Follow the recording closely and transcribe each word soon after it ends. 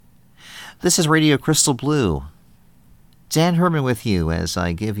This is Radio Crystal Blue. Dan Herman with you as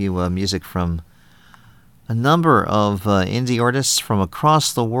I give you music from a number of indie artists from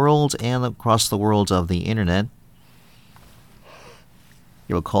across the world and across the world of the internet.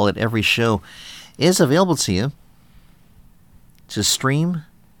 You'll recall that every show is available to you to stream,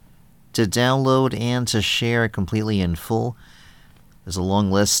 to download, and to share completely in full. There's a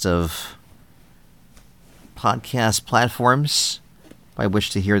long list of podcast platforms by which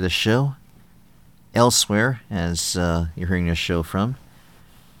to hear the show elsewhere, as you're hearing this show from.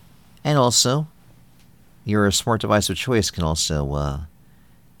 And also, your smart device of choice can also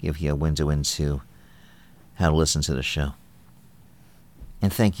give you a window into how to listen to the show.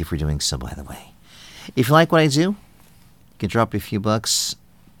 And thank you for doing so, by the way. If you like what I do, you can drop a few bucks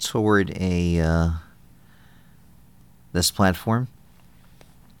toward this platform.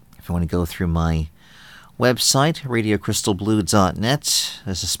 If you want to go through my website, radiocrystalblue.net.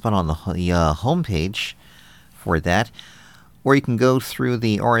 There's a spot on the homepage for that. Or you can go through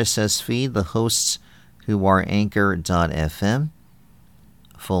the RSS feed, the hosts who are anchor.fm.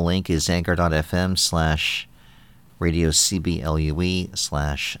 Full link is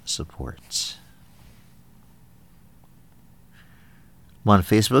anchor.fm/radiocblue/support. I'm on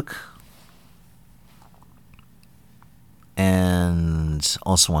Facebook and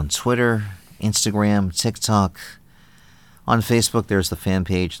also on Twitter, Instagram, TikTok. On Facebook, there's the fan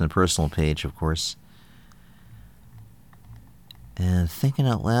page and the personal page, of course. And thinking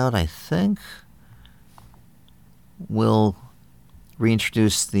out loud, I think we'll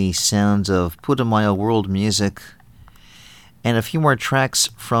reintroduce the sounds of Putumayo world music and a few more tracks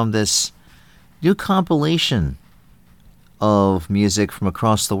from this new compilation of music from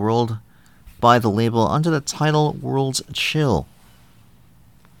across the world by the label under the title World Chill.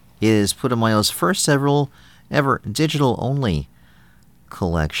 It is Putumayo's first ever digital-only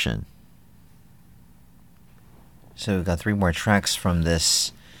collection. So we've got 3 more tracks from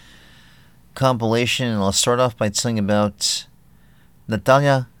this compilation, and I'll start off by telling about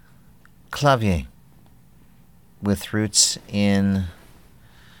Natalia Clavier, with roots in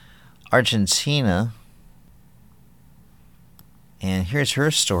Argentina. And here's her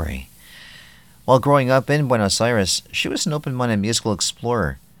story. While growing up in Buenos Aires, she was an open-minded musical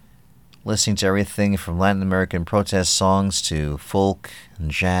explorer, listening to everything from Latin American protest songs to folk and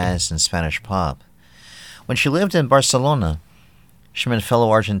jazz and Spanish pop. When she lived in Barcelona, she met fellow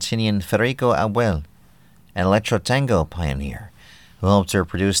Argentinian Federico Abuel, an electro-tango pioneer, who helped her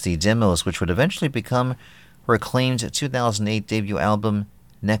produce the demos which would eventually become her acclaimed 2008 debut album,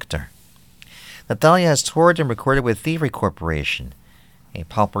 Nectar. Natalia has toured and recorded with Thievery Corporation, a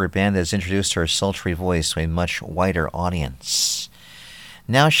popular band that has introduced her sultry voice to a much wider audience.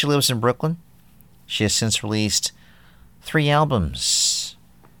 Now she lives in Brooklyn. She has since released 3 albums.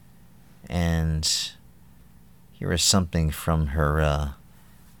 And here is something from her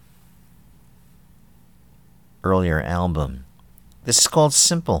earlier album. This is called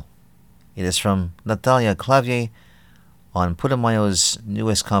Simple. It is from Natalia Clavier on Putumayo's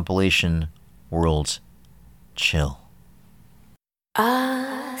newest compilation, World Chill.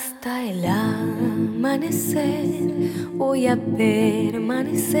 Hasta el amanecer voy a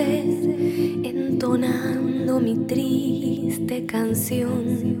permanecer entonando mi triste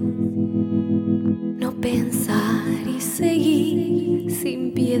canción. No pensar y seguir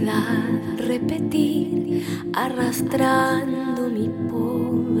sin piedad, repetir arrastrando mi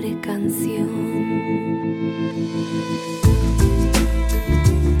pobre canción.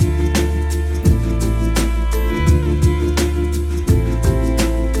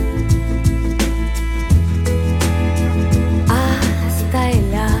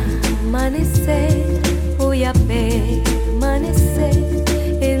 Voy a permanecer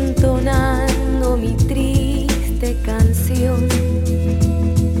entonando mi triste canción.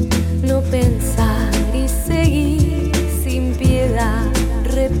 No pensar y seguir sin piedad,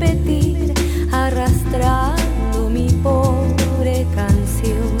 repetir arrastrando mi pobre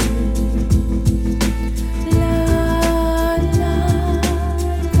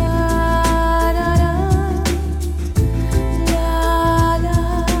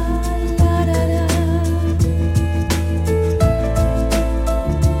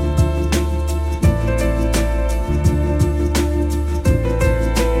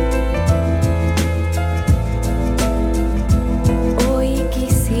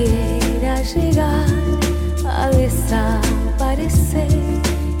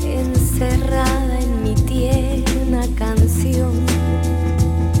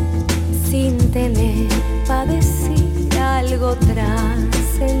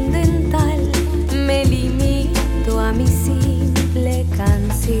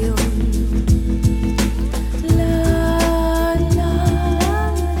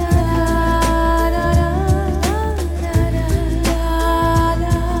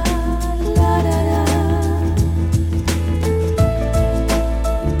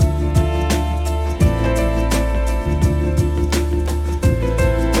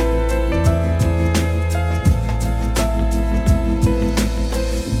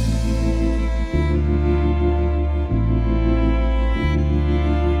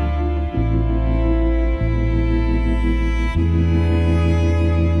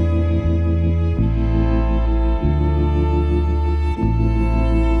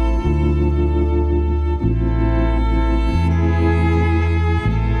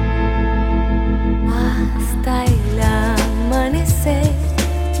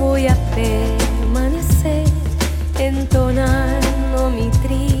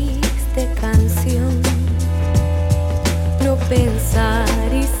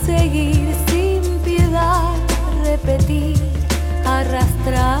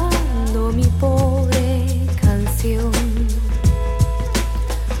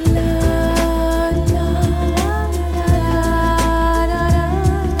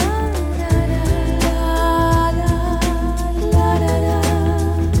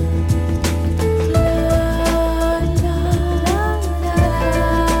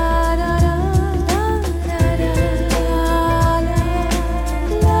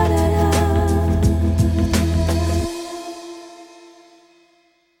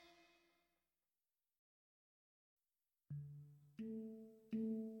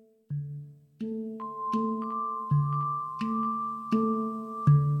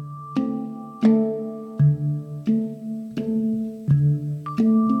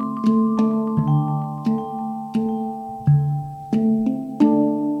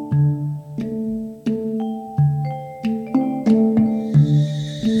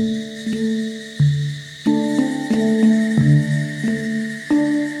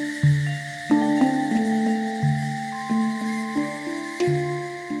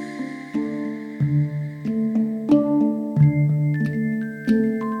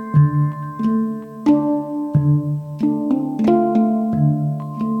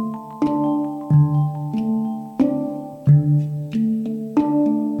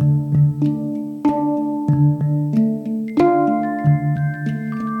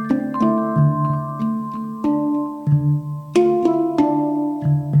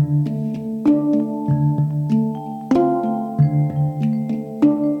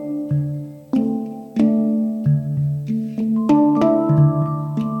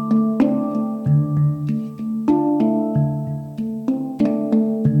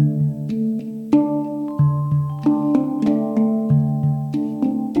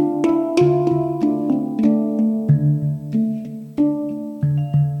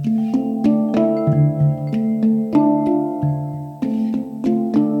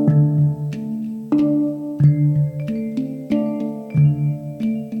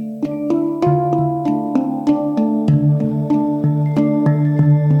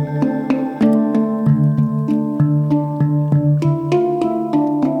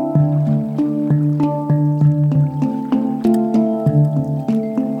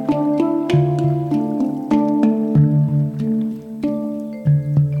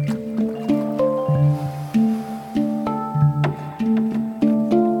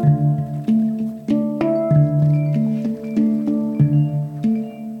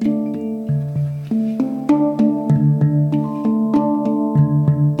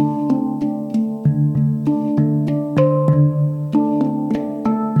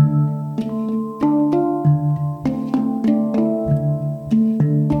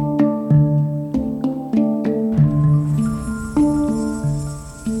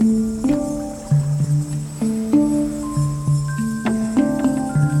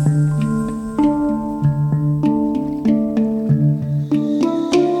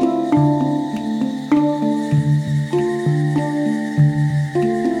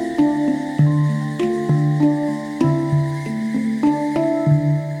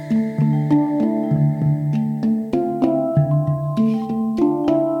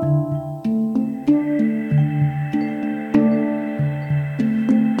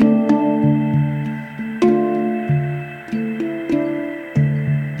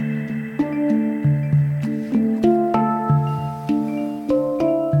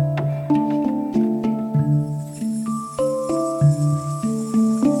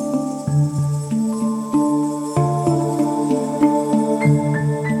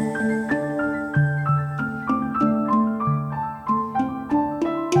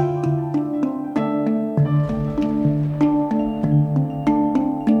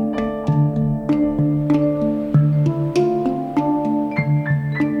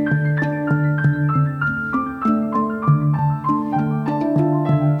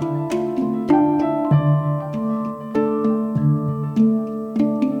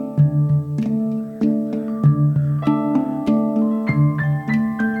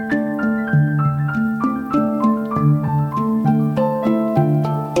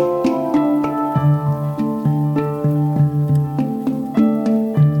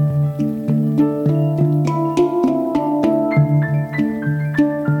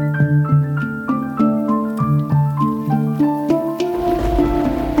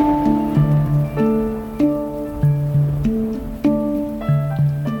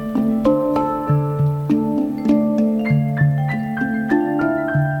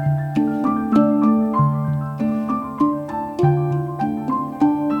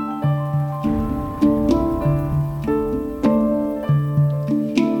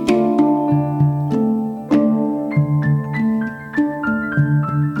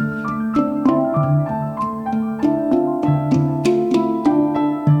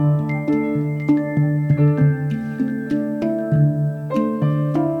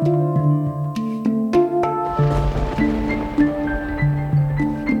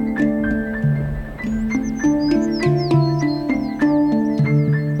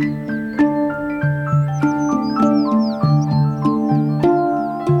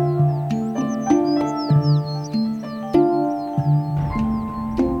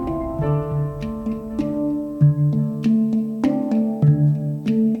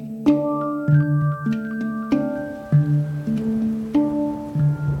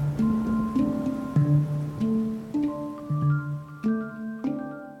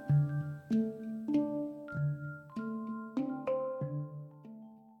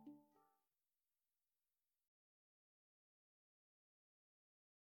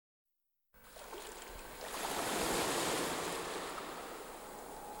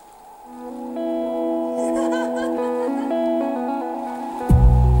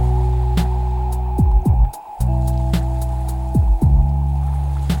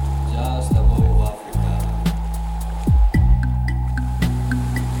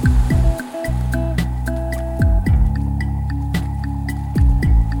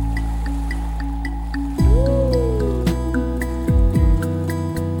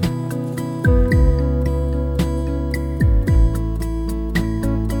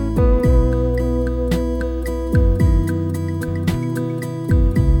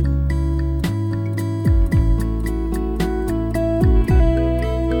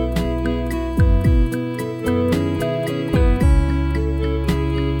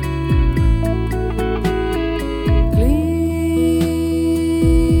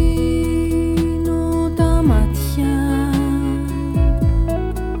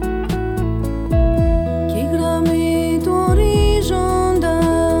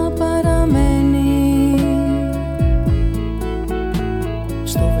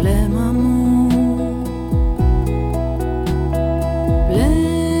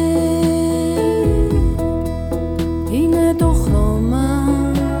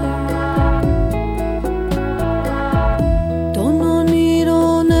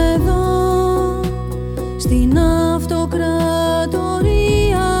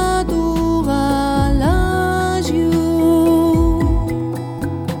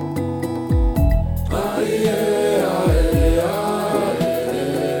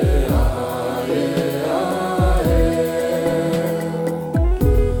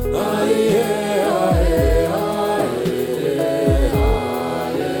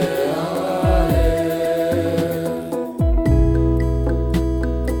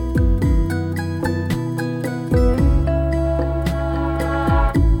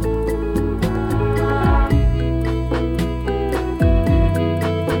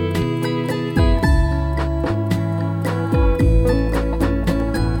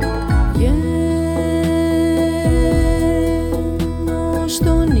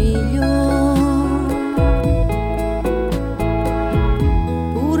στον ήλιο.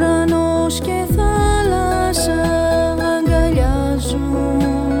 Ουρανός και θάλασσα αγκαλιάζουν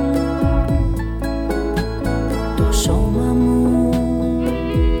το σώμα μου.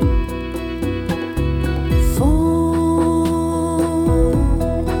 Φως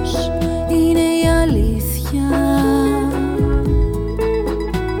είναι η αλήθεια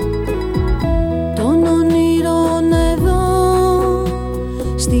των ονείρων εδώ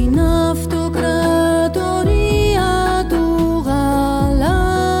στην αυτοκρατορία του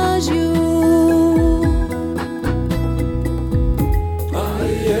γαλάζιου.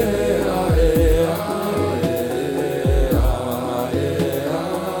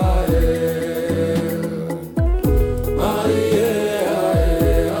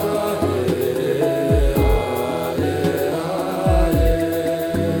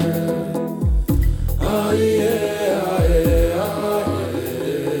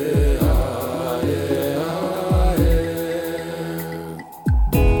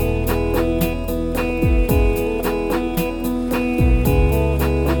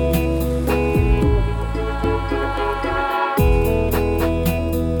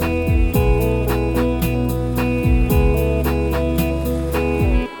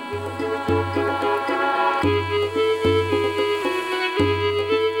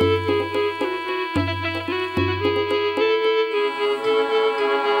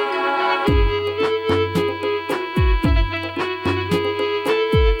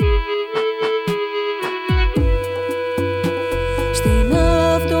 Στην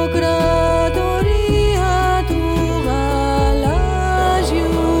αυτοκρατορία του γαλάζιου.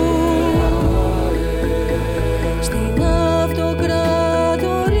 Στην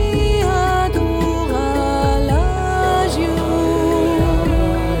αυτοκρατορία του γαλάζιου.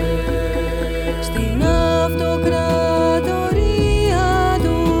 Στην αυτοκρατορία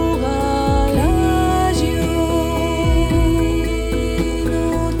του γαλάζιου.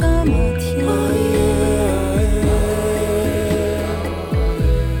 Κλείνω τα μάτια.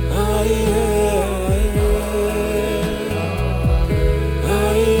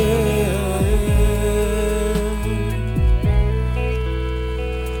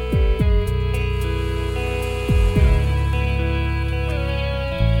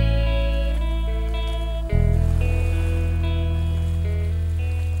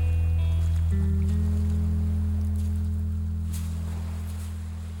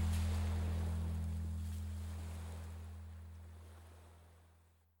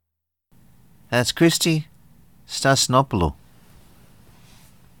 That's Christy Stasnopoulou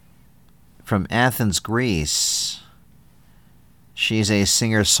from Athens, Greece. She's a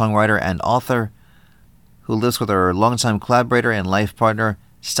singer, songwriter, and author who lives with her longtime collaborator and life partner,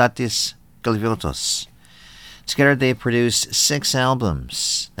 Statis Galviotos. Together they produced 6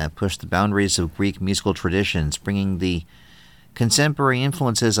 albums that pushed the boundaries of Greek musical traditions, bringing the contemporary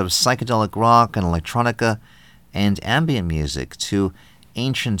influences of psychedelic rock and electronica and ambient music to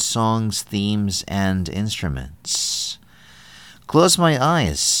ancient songs, themes, and instruments. Close My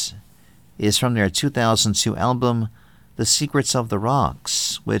Eyes is from their 2002 album, The Secrets of the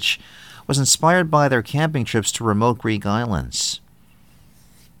Rocks, which was inspired by their camping trips to remote Greek islands.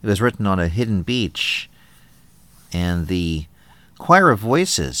 It was written on a hidden beach, and the choir of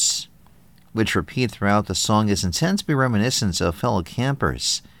voices, which repeat throughout the song, is intended to be reminiscent of fellow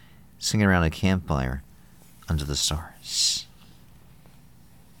campers singing around a campfire under the stars.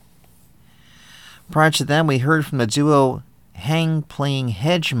 Prior to that, we heard from the duo Hang Playing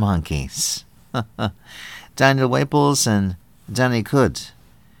Hedge Monkeys, Daniel Waples and Danny Kud,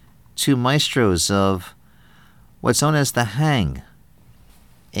 2 maestros of what's known as the hang,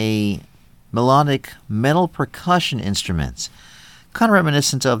 a melodic metal percussion instrument, kind of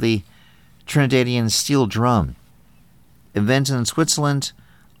reminiscent of the Trinidadian steel drum, invented in Switzerland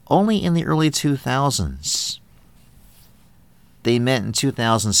only in the early 2000s. They met in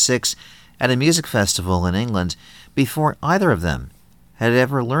 2006 at a music festival in England before either of them had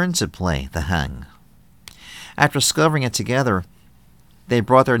ever learned to play the hang. After discovering it together, they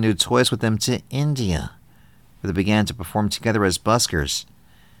brought their new toys with them to India, where they began to perform together as buskers.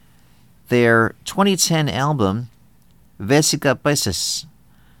 Their 2010 album, Vesika Basis,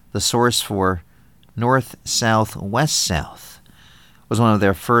 the source for North, South, West, South, was one of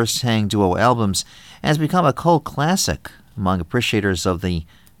their first hang duo albums and has become a cult classic among appreciators of the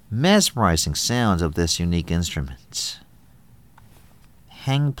mesmerizing sound of this unique instrument.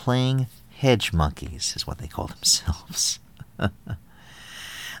 Hang Playing Hedge Monkeys is what they call themselves.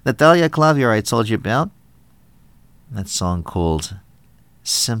 Natalia Clavier I told you about, that song called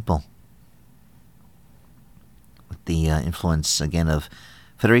Simple, with the influence again of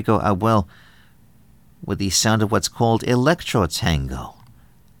Federico Abuel with the sound of what's called electro tango.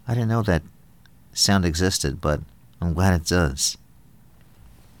 I didn't know that sound existed, but I'm glad it does.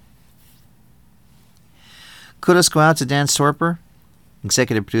 Kudos go out to Dan Sorper,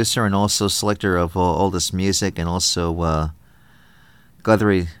 executive producer and also selector of all this music, and also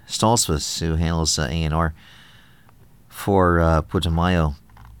Guthrie Stolzfus, who handles A&R for Putumayo,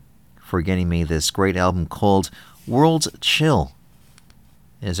 for getting me this great album called World Chill.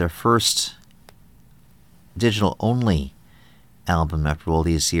 It is our first digital-only album after all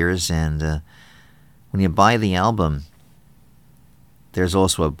these years, and when you buy the album, there's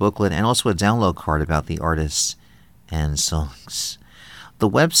also a booklet and also a download card about the artists and songs. The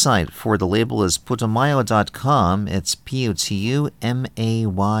website for the label is putumayo.com. It's Putumayo.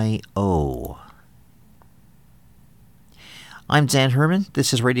 I'm Dan Herman.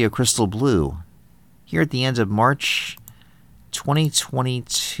 This is Radio Crystal Blue, here at the end of March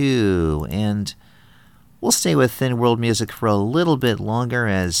 2022, and we'll stay within world music for a little bit longer,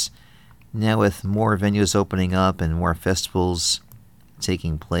 as now with more venues opening up and more festivals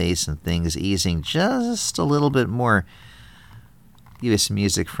taking place and things easing just a little bit more, give you some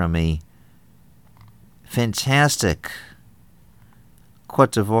music from a fantastic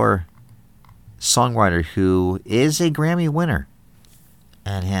Cote d'Ivoire songwriter who is a Grammy winner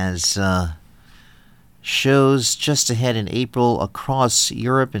and has shows just ahead in April across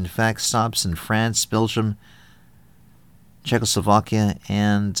Europe. In fact, stops in France, Belgium, Czechoslovakia,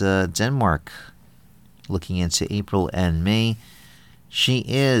 and Denmark, looking into April and May. She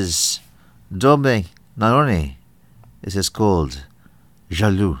is Dobe Narone. This is called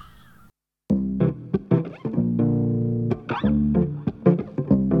Jaloux.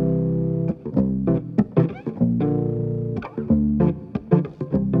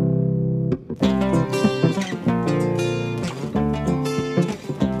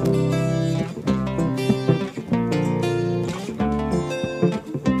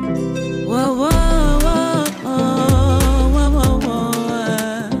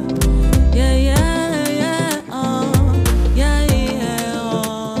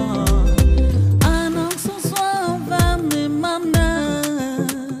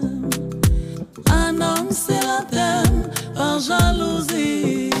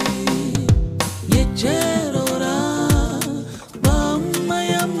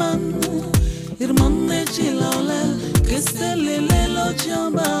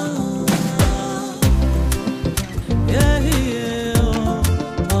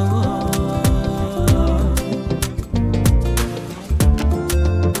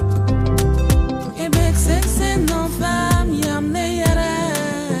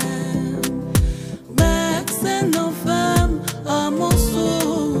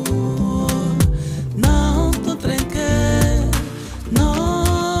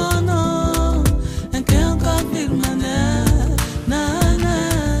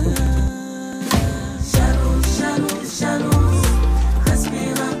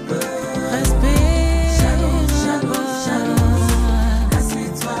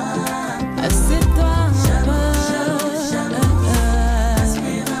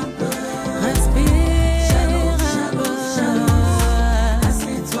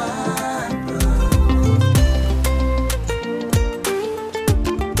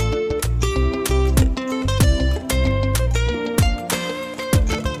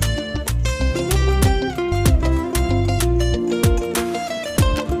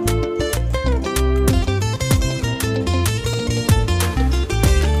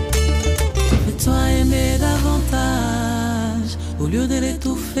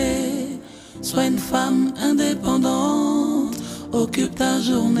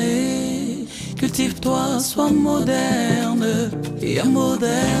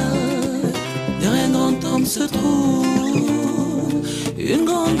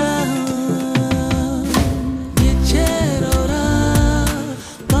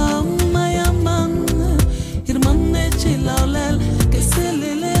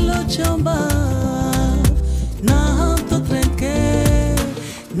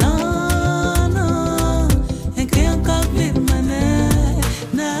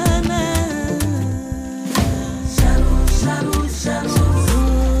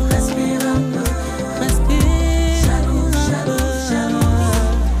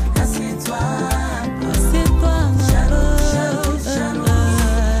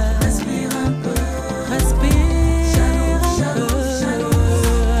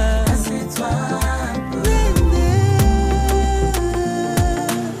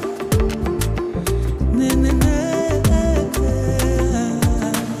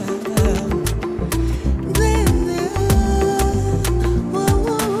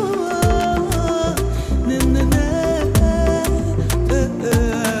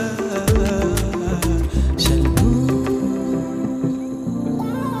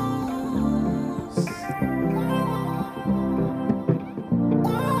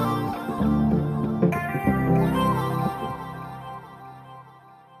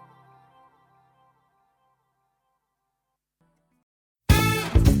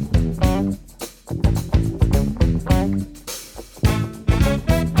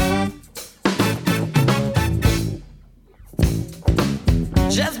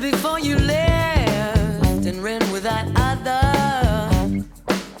 before you left and ran with that other.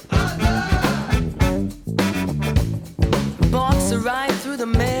 Box arrived through the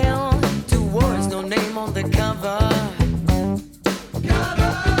mail. 2 words, no name on the cover.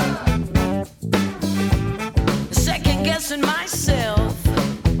 Second guessing myself.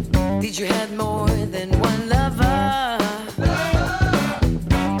 Did you have more than one lover?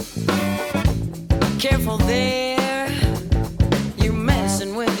 Careful there, you're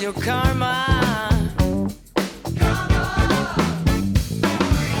messing with your karma.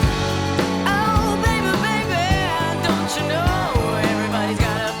 Oh, baby, baby, don't you know everybody's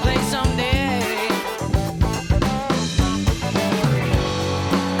gotta play someday?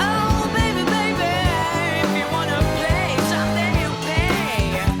 Oh, baby, baby, if you wanna play, someday you pay.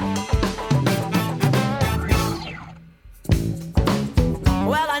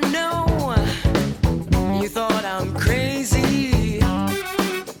 Well, I know you thought I'm crazy.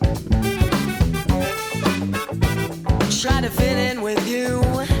 Try to fit in with you,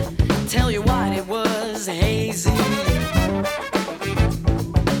 tell you what it was hazy.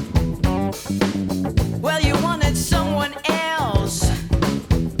 Well, you wanted someone else,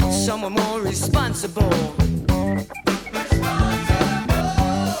 someone more responsible,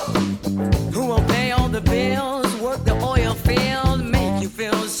 who will pay all the bills, work the oil field, make you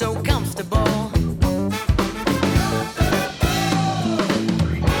feel so comfortable.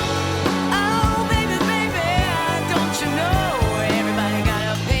 Oh, baby, baby, don't you know everybody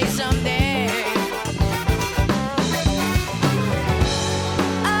gotta pay someday?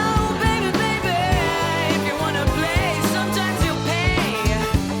 Oh, baby, baby, if you wanna play, sometimes you'll pay.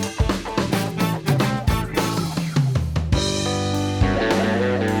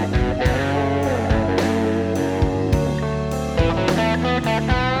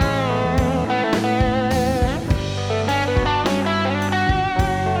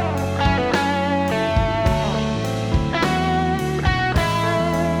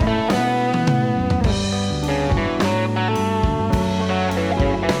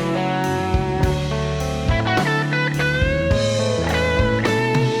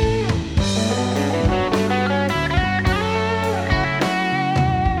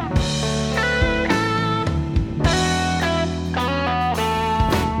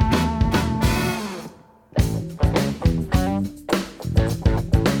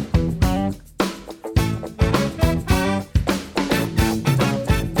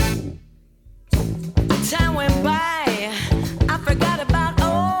 Time went by, I forgot about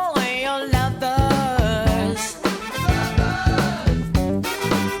all your lovers.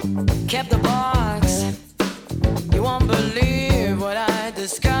 Kept the box, you won't believe what I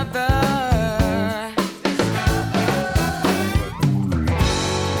discovered.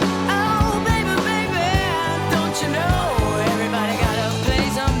 Oh, baby, baby, don't you know everybody gotta play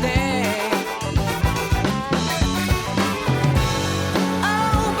someday?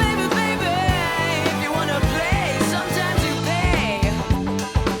 Oh, baby, baby, if you wanna play, sometimes you pay.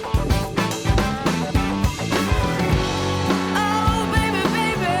 Oh, baby,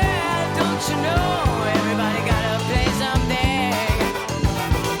 baby, don't you know everybody gotta play someday?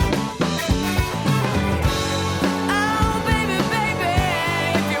 Oh, baby, baby,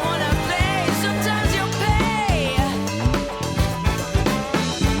 if you wanna play, sometimes you'll pay.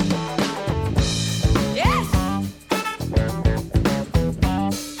 Yes!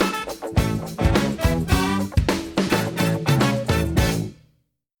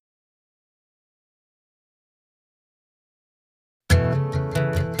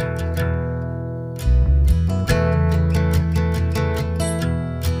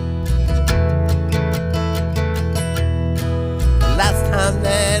 Last time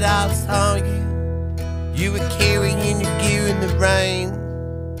that I saw you, you were carrying your gear in the rain.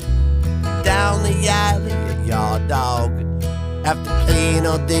 Down the alley at Yard Dog, after playing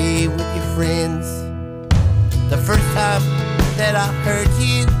all day with your friends. The first time that I heard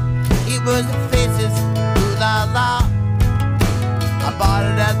you, it was the Faces, ooh la la. I bought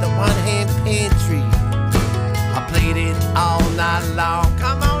it at the One Hand Pantry. I played it all night long.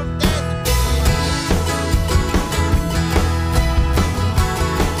 Come on, dance.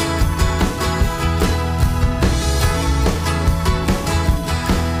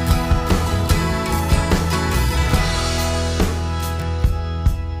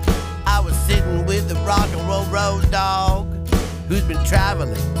 I was sitting with the rock and roll road dog, who's been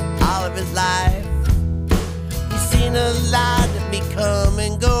traveling all of his life. He's seen a lot of me come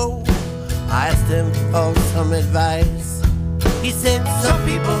and go. I asked him for some advice. He said some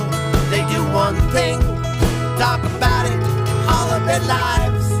people, they do one thing, talk about it all of their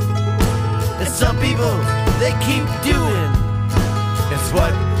lives. And some people, they keep doing, it's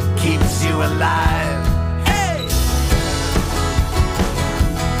what keeps you alive. Hey!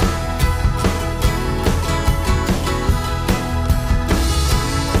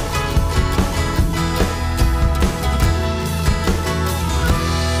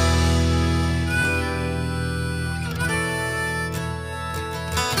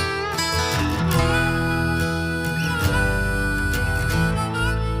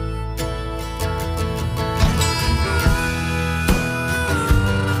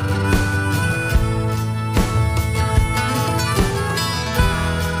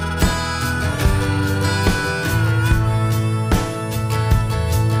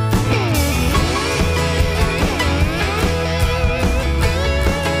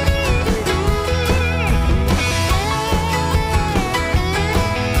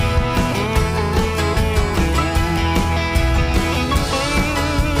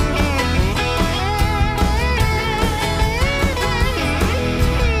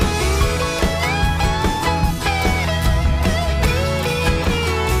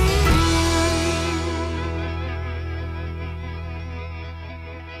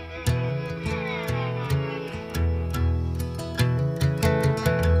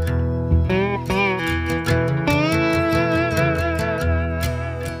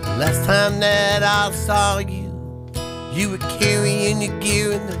 Last time that I saw you, you were carrying your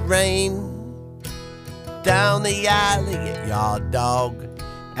gear in the rain down the alley at Yard Dog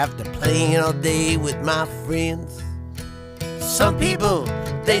after playing all day with my friends. Some people,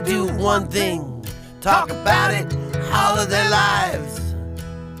 they do one thing, talk about it all of their lives.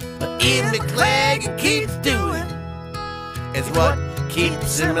 But Ian McClagan keeps doing is what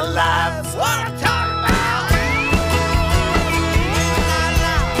keeps him alive. That's what I'm talking about.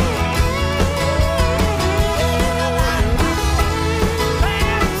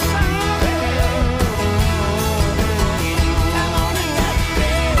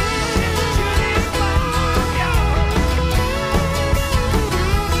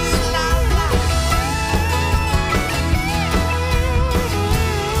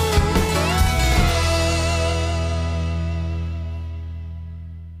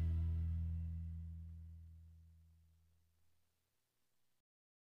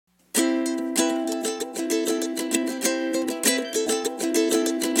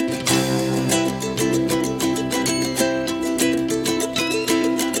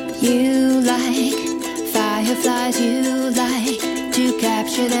 You like fireflies, you like to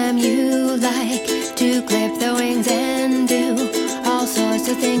capture them, you like to clip their wings and do all sorts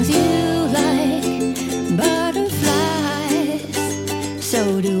of things. You like butterflies,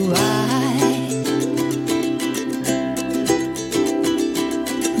 so do I.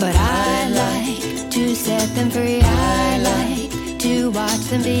 But I like to set them free, I like to watch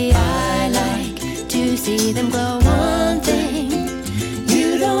them be, I like to see them glow. One thing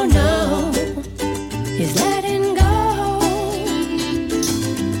you don't know is letting go.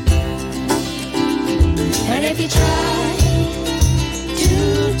 And if you try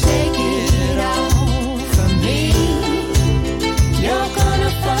to take it all from me, you're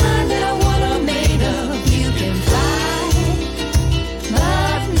gonna find out what I'm made of. You can fly,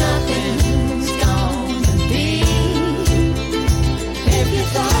 but nothing's gonna be. If you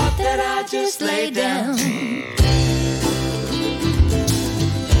thought that I'd just lay down,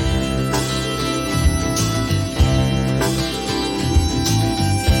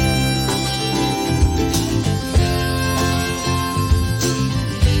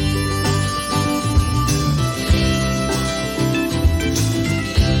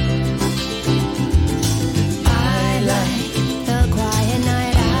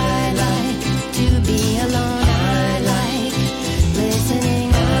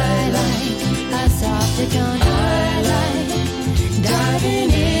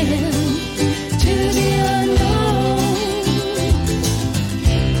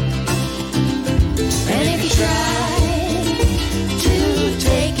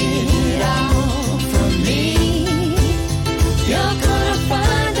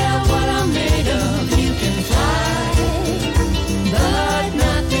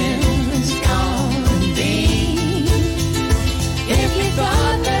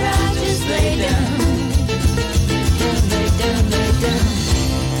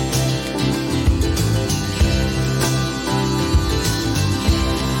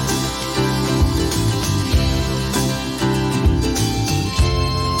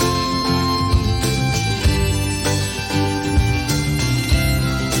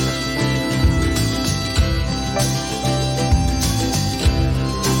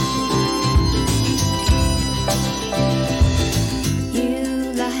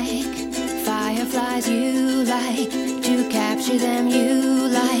 you like to capture them, you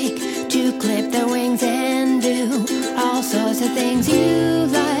like clip their wings and do all sorts of things you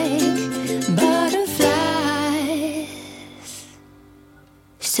like. Butterflies.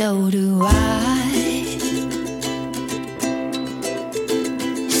 So do I.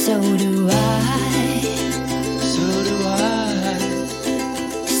 So do I. So do I.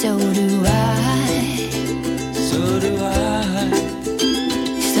 So do I. So do I.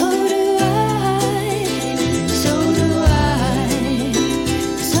 So do I. So do I.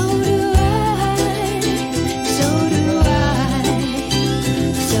 So do I. So do I.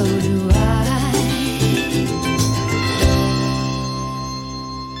 So do I.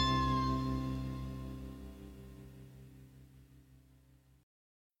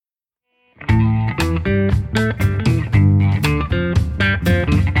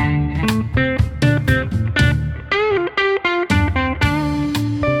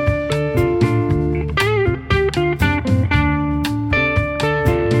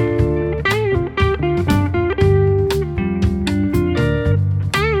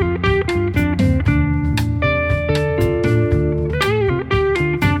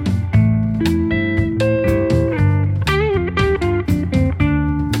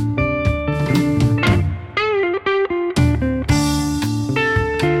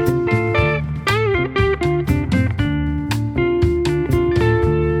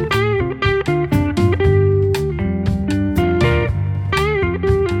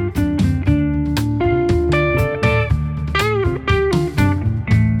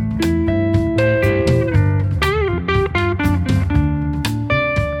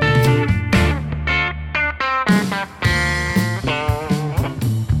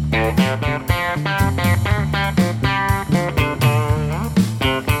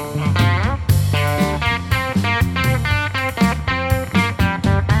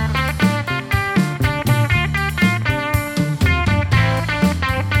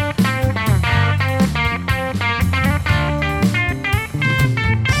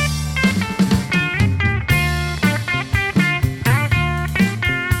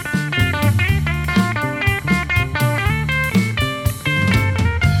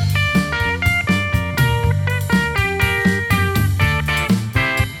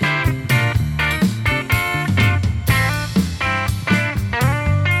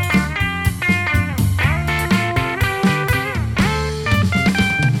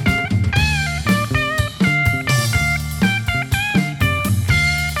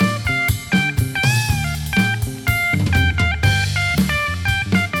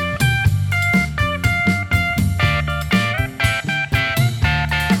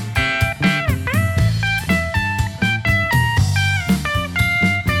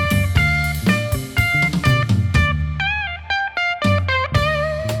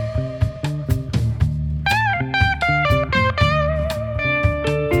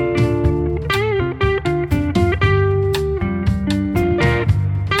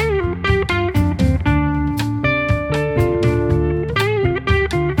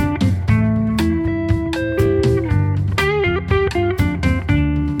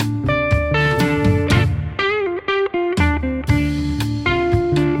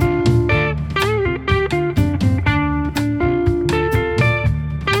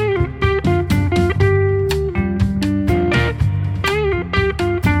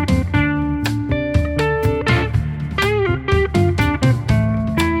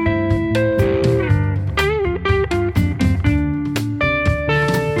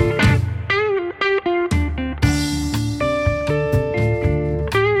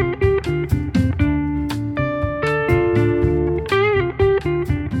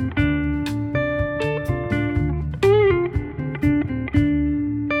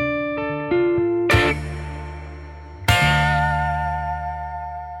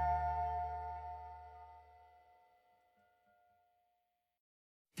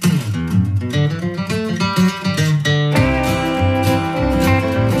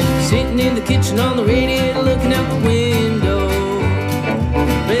 kitchen on the radio, looking out the window.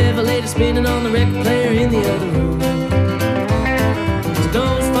 Revelator spinning on the record player in the other room.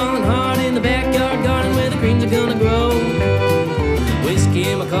 Snow's falling hard in the backyard garden where the greens are gonna grow. Whiskey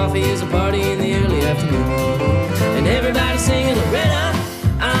and my coffee is a party in the early afternoon. And everybody's singing, Loretta,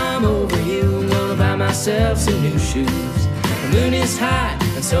 I'm over you. I'm gonna buy myself some new shoes. The moon is high,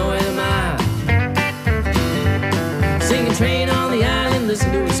 and so am I. Singing train on the island,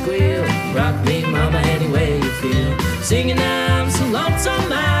 listen to a squeal. Rock me, mama, any way you feel. Singing I'm so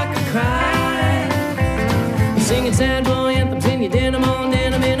lonesome I could cry. Singing sad boy anthems in your denim on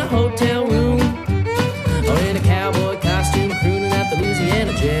denim in a hotel room. Or in a cowboy costume crooning at the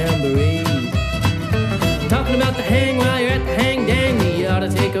Louisiana Jamboree. Talking about the hang while you're at the hang dang. You ought to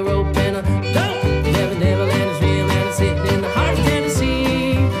take a rope and a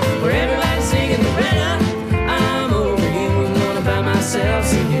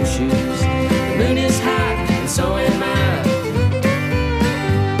snowshoes. The moon is hot, and so am I.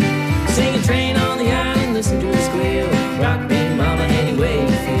 Singing train on the island, listen to it squeal. Rock me, mama, any way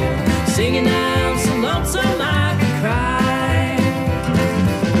you feel. Singing I'm so lonesome I could cry.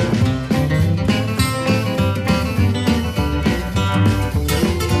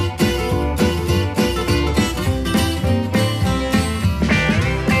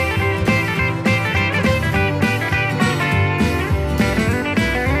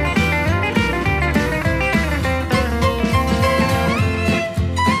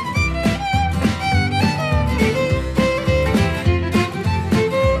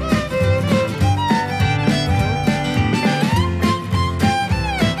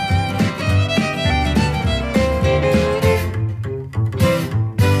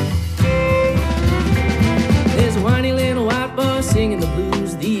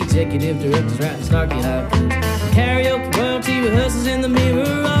 Executive directors writing snarky haikus. Karaoke royalty rehearsals in the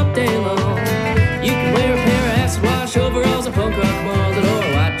mirror all day long. You can wear a pair of acid wash overalls, a punk rock mullet, or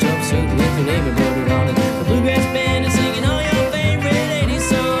a white jumpsuit with your name embroidered on it. The bluegrass band is singing all your favorite 80s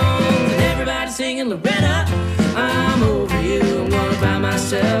songs, and everybody singing Loretta, I'm over you. I'm gonna buy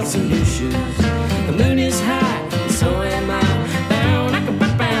myself some new shoes. The moon is high, and so am I. Bound, I can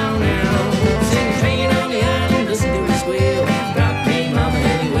bound now. Singing train on the island, listen to it squeal. Rock me, mama,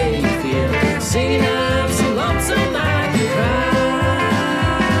 any way you feel. Singing I'm so lonesome I can cry.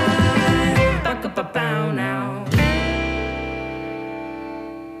 Ba-ka-ba-bow now.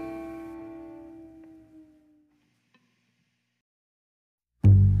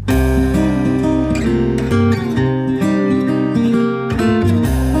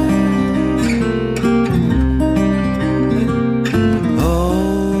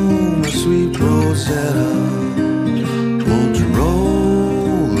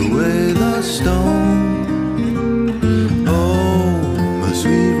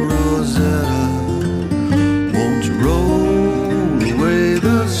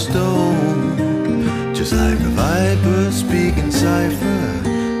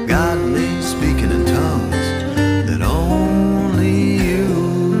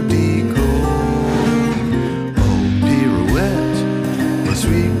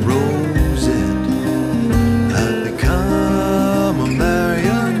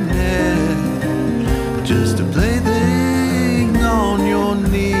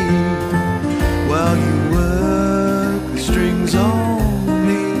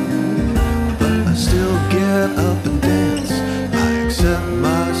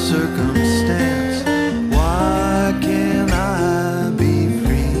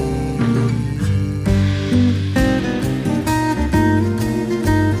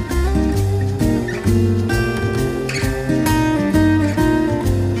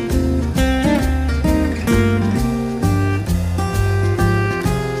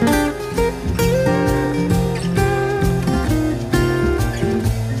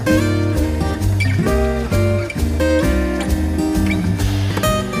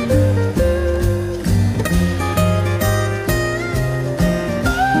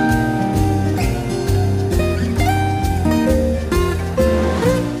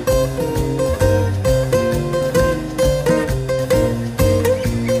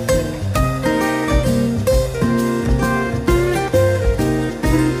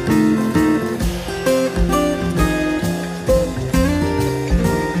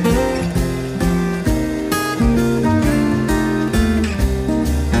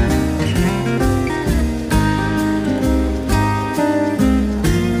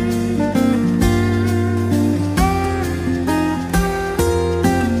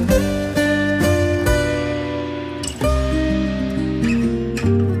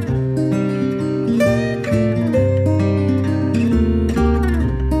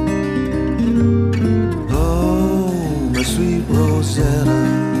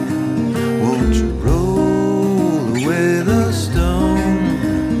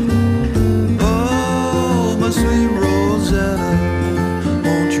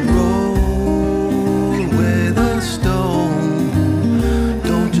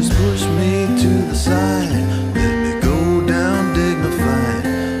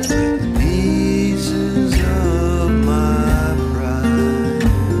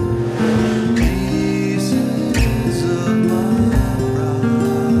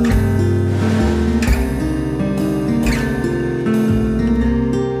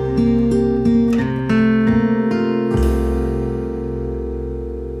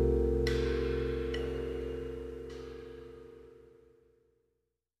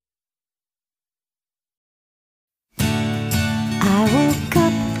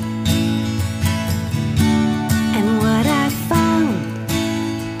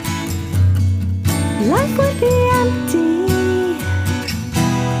 life would be empty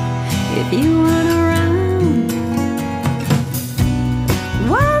if you weren't around.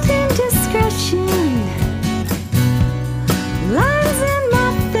 Wild indiscretion lies in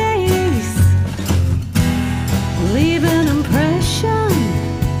my face, leave an impression,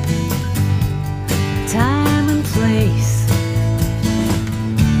 time and place.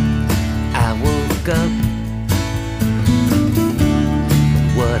 I woke up,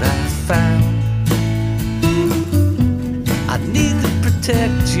 what I found. I need to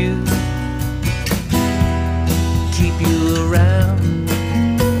protect you, keep you around.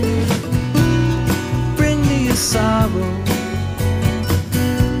 Bring me your sorrow,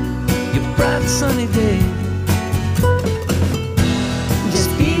 your bright sunny day. Just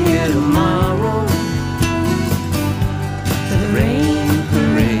be here tomorrow. The rain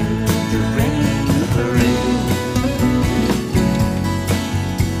parade, the rain parade.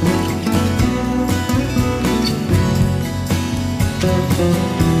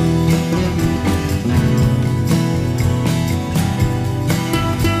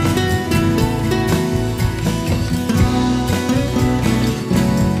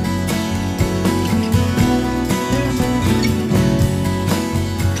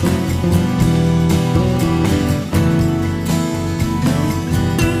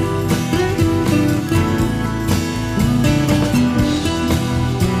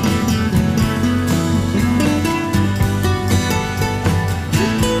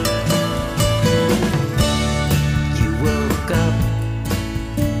 You woke up,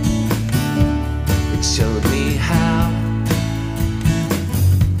 it showed me how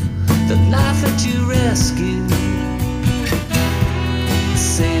the life that you rescued is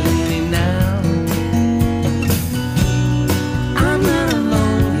saving me now. I'm not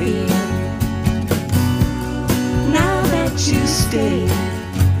alone here, now that you stay.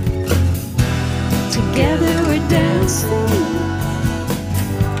 Together we're dancing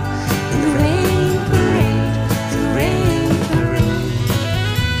in the rain parade, the rain parade.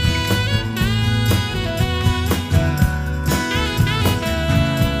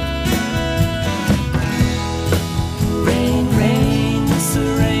 Rain, rain, it's the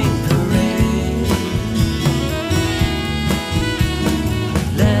rain parade.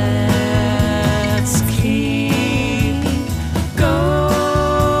 Let's keep going.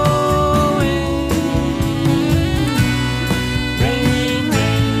 Rain,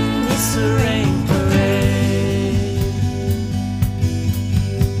 rain, it's the rain parade.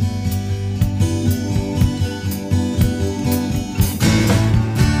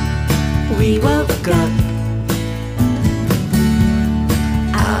 We woke up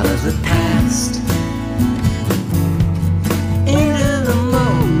out of the past into the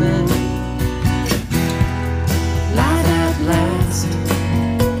moment, light at last.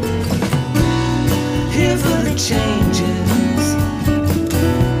 Here for the changes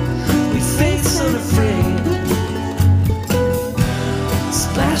we face unafraid,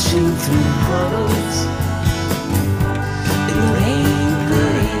 splashing through puddles in the rain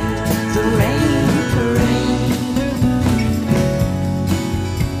parade, the rain parade.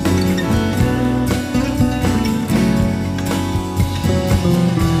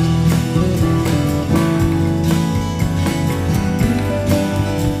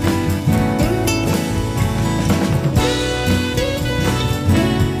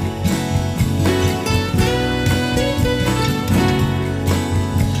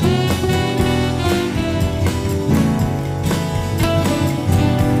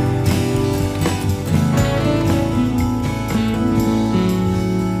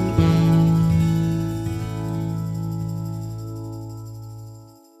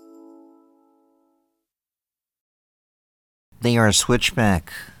 They are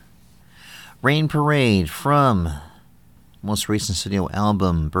Switchback. Rain Parade from most recent studio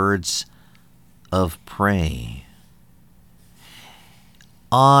album, Birds of Prey.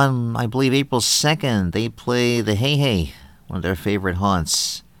 On, I believe, April 2nd, they play the Hey Hey, one of their favorite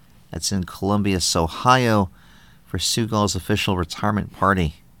haunts. That's in Columbus, Ohio, for Sue Gall's official retirement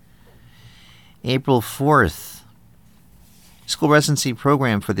party. April 4th, school residency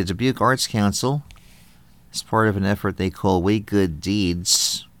program for the Dubuque Arts Council as part of an effort they call We Good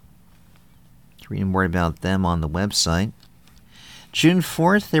Deeds. Read more about them on the website. June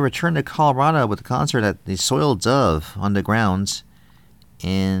 4th, they return to Colorado with a concert at the Soiled Dove on the grounds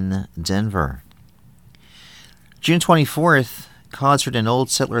in Denver. June 24th, concert in Old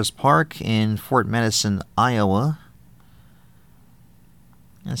Settlers Park in Fort Madison, Iowa.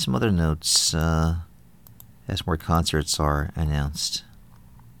 And some other notes as more concerts are announced.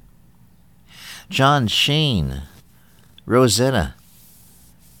 John Shane, Rosetta,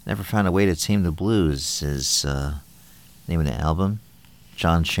 Never Found a Way to Tame the Blues is the name of the album.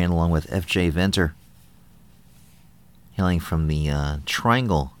 John Shane along with F.J. Venter, hailing from the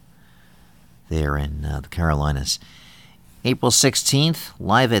Triangle there in the Carolinas. April 16th,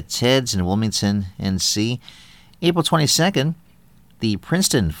 live at Ted's in Wilmington, NC. April 22nd, the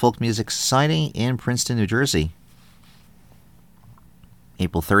Princeton Folk Music Society in Princeton, New Jersey.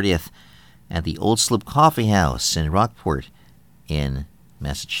 April 30th, at the Old Sloop Coffee House in Rockport in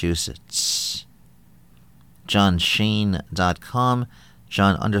Massachusetts. JohnShane.com,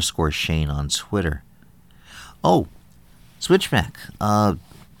 John_Shane on Twitter. Oh, Switchback.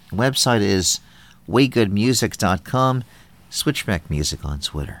 Website is waygoodmusic.com, Switchback Music on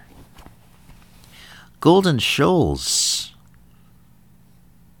Twitter. Golden Shoals.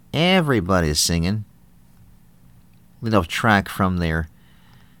 Everybody's singing. Lead off track from their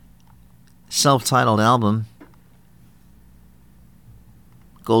self-titled album.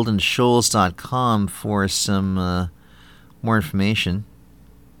 GoldenShoals.com for some more information.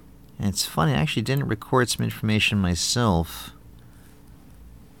 And it's funny, I actually didn't record some information myself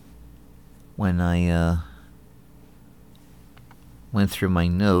when I went through my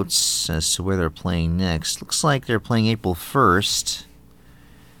notes as to where they're playing next. Looks like they're playing April 1st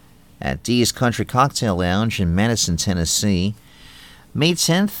at Dee's Country Cocktail Lounge in Madison, Tennessee. May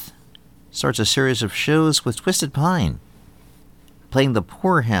 10th starts a series of shows with Twisted Pine, playing the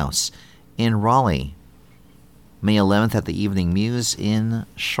Poorhouse in Raleigh. May 11th at the Evening Muse in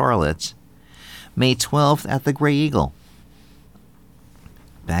Charlotte. May 12th at the Grey Eagle,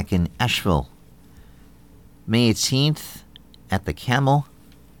 back in Asheville. May 18th at the Camel,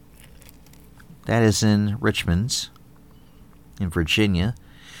 that is in Richmond, in Virginia.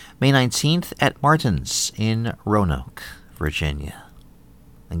 May 19th at Martin's in Roanoke, Virginia.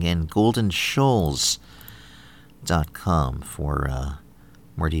 Again, GoldenShoals.com for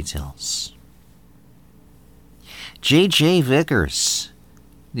more details. J.J. Vickers,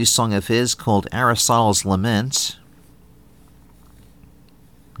 new song of his called Aristotle's Lament.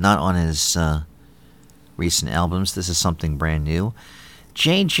 Not on his recent albums. This is something brand new.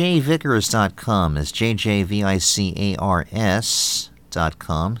 JJVickers.com is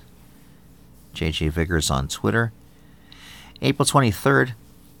JJVICARS.com. JJ Vickers on Twitter. April 23rd,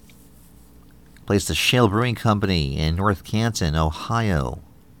 plays the Shale Brewing Company in North Canton, Ohio.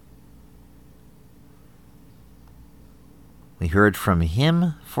 We heard from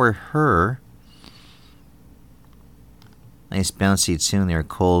Him for Her. Nice bouncy tune there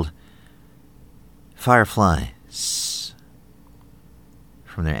called Fireflies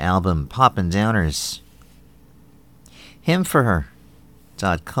from their album Poppin' Downers.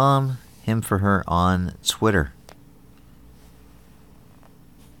 HimForHer.com, Him for Her on Twitter.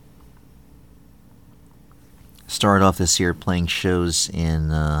 Started off this year playing shows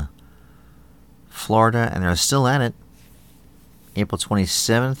in Florida, and they're still at it. April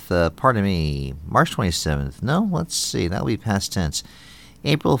 27th, March 27th. No, let's see, that'll be past tense.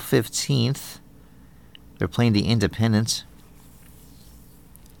 April 15th, they're playing the Independent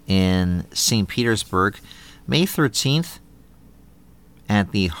in St. Petersburg. May 13th,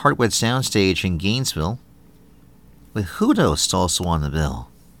 at the Heartwood Soundstage in Gainesville, with Hoodost also on the bill.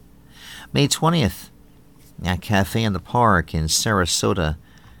 May 20th, at Cafe in the Park in Sarasota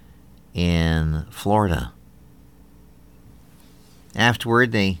in Florida.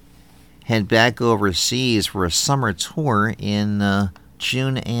 Afterward, they head back overseas for a summer tour in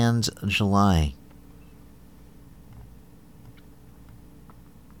June and July.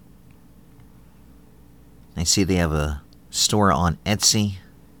 I see they have a store on Etsy.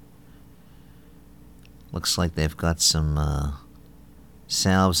 Looks like they've got some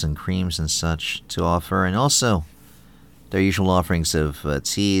salves and creams and such to offer, and also their usual offerings of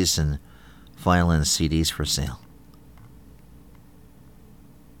teas and vinyl and CDs for sale.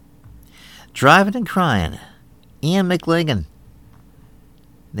 Driving and Crying, Ian McLagan.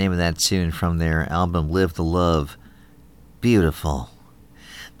 Name of that tune from their album Live the Love. Beautiful.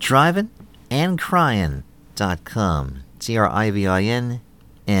 Driving and Cryin.com.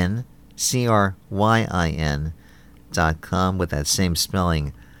 TRIVINNCRYIN.com with that same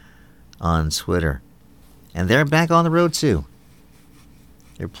spelling on Twitter. And they're back on the road too.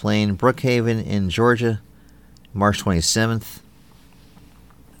 They're playing Brookhaven in Georgia, March 27th.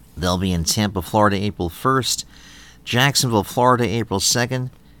 They'll be in Tampa, Florida, April 1st. Jacksonville, Florida, April 2nd.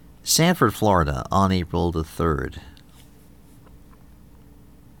 Sanford, Florida, on April the 3rd.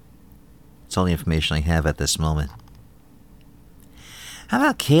 That's all the information I have at this moment. How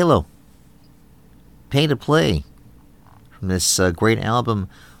about Kalo? Pay to Play. From this great album,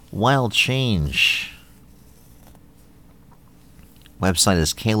 Wild Change. Website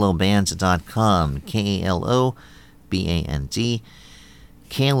is kaloband.com. Kaloband.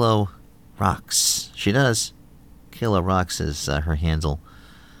 Kalo Rocks. She does. Kalo Rocks is her handle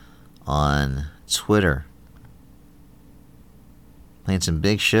on Twitter. Playing some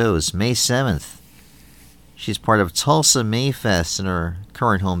big shows. May 7th. She's part of Tulsa Mayfest in her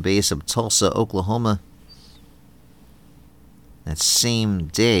current home base of Tulsa, Oklahoma. That same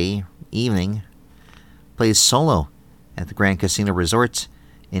day, evening, plays solo at the Grand Casino Resort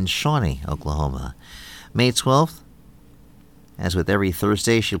in Shawnee, Oklahoma. May 12th, as with every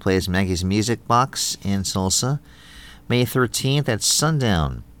Thursday, she plays Maggie's Music Box in Tulsa. May 13th at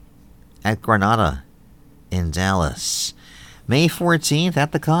Sundown at Granada in Dallas. May 14th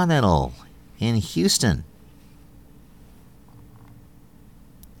at the Continental in Houston.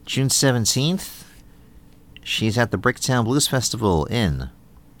 June 17th, she's at the Bricktown Blues Festival in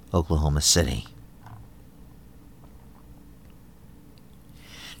Oklahoma City.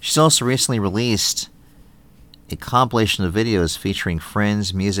 She's also recently released a compilation of videos featuring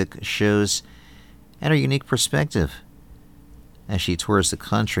friends, music, shows, and her unique perspective as she tours the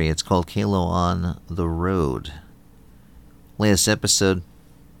country. It's called Kalo on the Road. Latest episode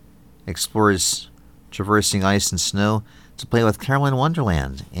explores traversing ice and snow to play with Carolyn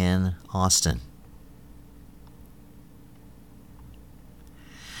Wonderland in Austin.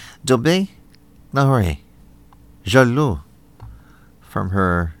 Dobe Nahore, Jaloux, from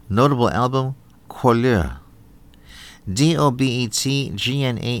her notable album Couleur.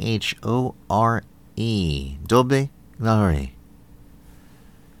 DOBETGNAHORE. Dobe Nahore.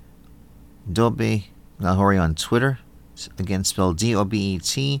 Dobe Nahore on Twitter. Again spelled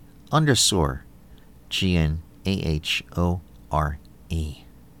DOBET_GNAHORE.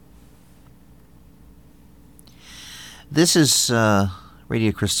 This is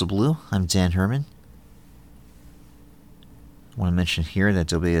Radio Crystal Blue. I'm Dan Herman. I want to mention here that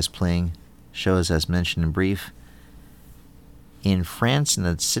Dobe is playing shows, as mentioned in brief, in France in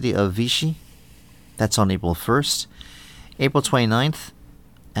the city of Vichy. That's on April 1st. April 29th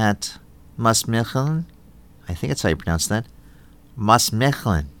at Maasmechelen. I think that's how you pronounce that.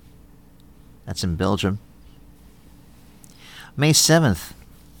 Maasmechelen. That's in Belgium. May 7th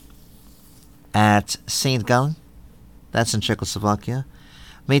at St. Gallen. That's in Czechoslovakia.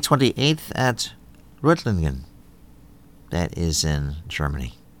 May 28th at Reutlingen. That is in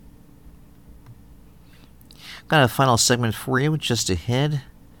Germany. Got a final segment for you just ahead.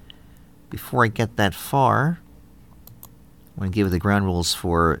 Before I get that far, I want to give you the ground rules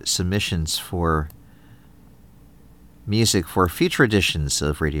for submissions for music for future editions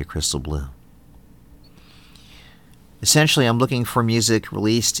of Radio Crystal Blue. Essentially, I'm looking for music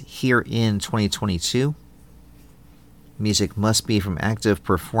released here in 2022. Music must be from active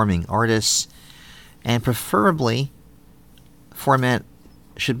performing artists, and preferably, format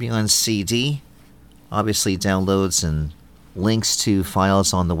should be on CD. Obviously, downloads and links to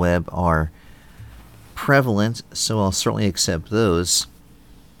files on the web are prevalent, so I'll certainly accept those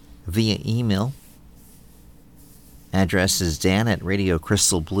via email. Address is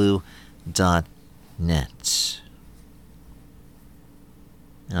dan@radiocrystalblue.net.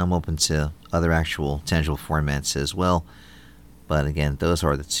 And I'm open to other actual tangible formats as well. But again, those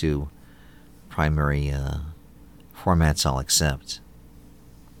are the two primary formats I'll accept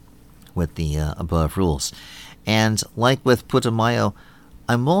with the above rules. And like with Putumayo,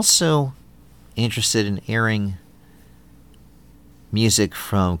 I'm also interested in airing music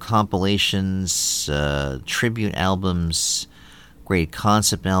from compilations, tribute albums, great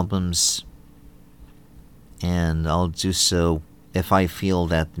concept albums, and I'll do so if I feel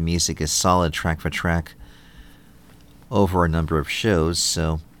that the music is solid track for track over a number of shows.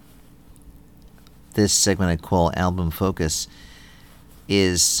 So this segment I call Album Focus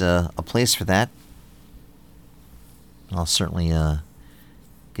is a place for that. I'll certainly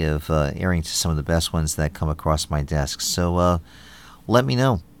give airing to some of the best ones that come across my desk. So let me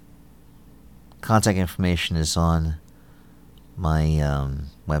know. Contact information is on my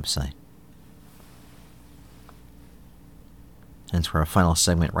website. And to our final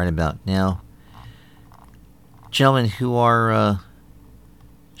segment right about now. Gentlemen who are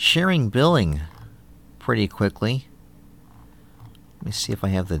sharing billing pretty quickly. Let me see if I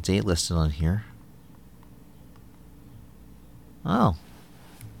have the date listed on here. Oh.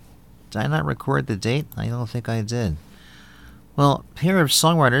 Did I not record the date? I don't think I did. Well, a pair of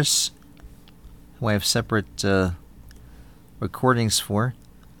songwriters who I have separate recordings for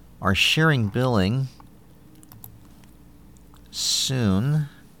are sharing billing soon.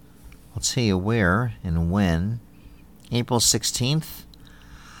 I'll tell you where and when. April 16th.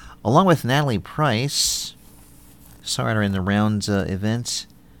 Along with Natalie Price, songwriter in the Round event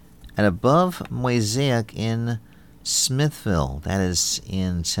at Above Mosaic in Smithville. That is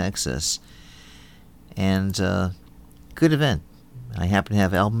in Texas. And good event. I happen to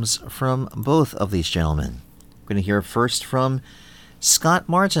have albums from both of these gentlemen. We're going to hear first from Scott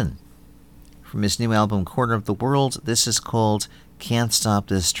Martin. From his new album, Corner of the World, this is called Can't Stop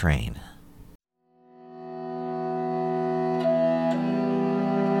This Train.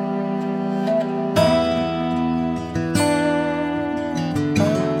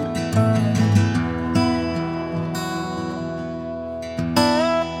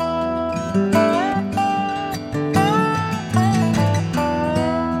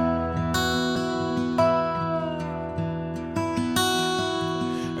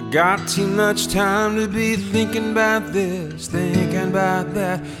 Got too much time to be thinking about this, thinking about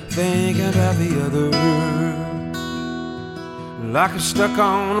that, thinking about the other. Like I'm stuck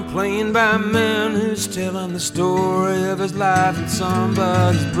on a plane by a man who's telling the story of his life and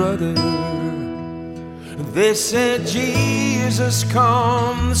somebody's brother. They said Jesus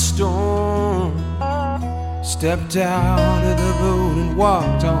calmed the storm, stepped out of the boat and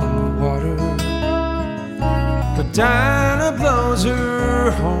walked on the water. But Dinah blows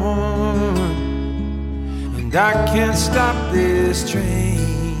her horn, and I can't stop this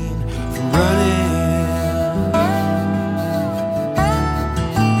train from running.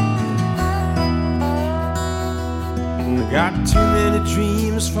 I got too many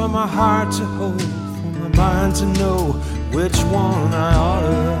dreams for my heart to hold, for my mind to know which one I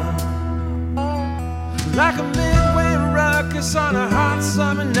oughta. Like a midway ruckus on a hot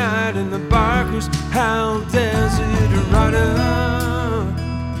summer night in the Barker's Howl Desert Rider.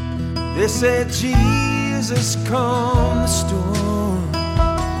 They said Jesus calmed the storm,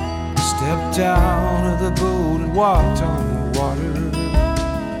 stepped out of the boat and walked on the water.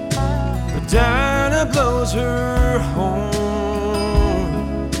 But Dinah blows her horn,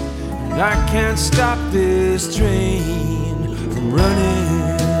 and I can't stop this train from running.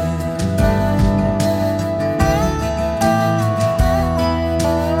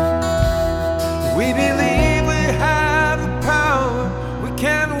 We believe we have the power, we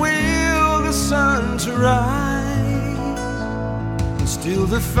can will the sun to rise, and still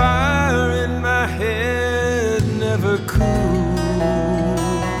the fire in my head never cools.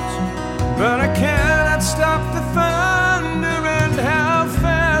 But I cannot stop the thunder and how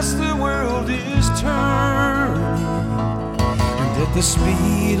fast the world is turning, and at the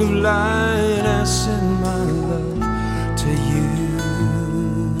speed of light I send my love to you.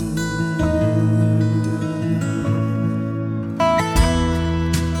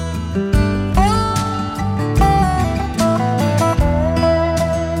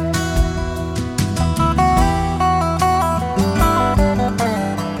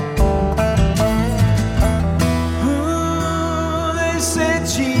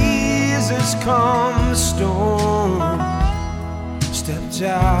 Calmed the storm, stepped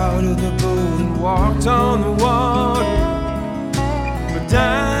out of the boat and walked on the water. But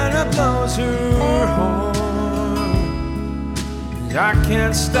Dinah blows her horn, and I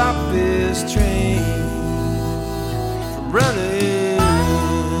can't stop this train from running.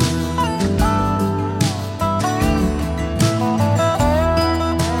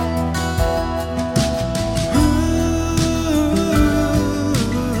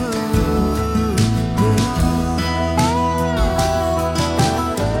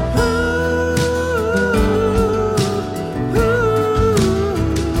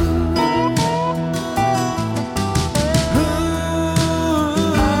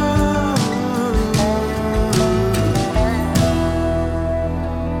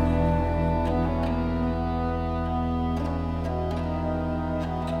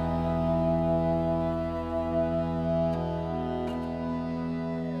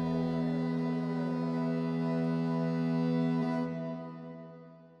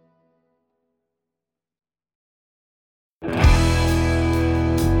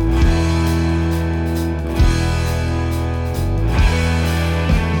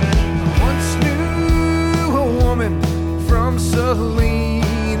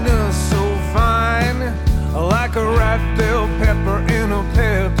 Selena, so fine, like a ripe bell pepper in a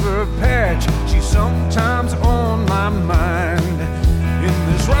pepper patch. She's sometimes on my mind. In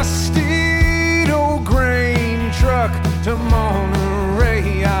this rusted old grain truck to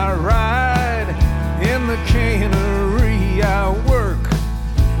Monterey I ride. In the cannery I work,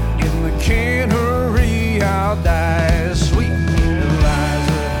 in the cannery I'll die. Sweet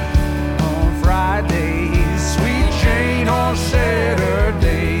Eliza on Fridays, sweet Jane on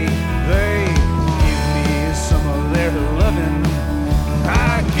Saturday. They give me some of their loving,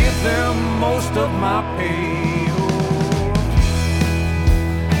 I give them most of my pay. Oh,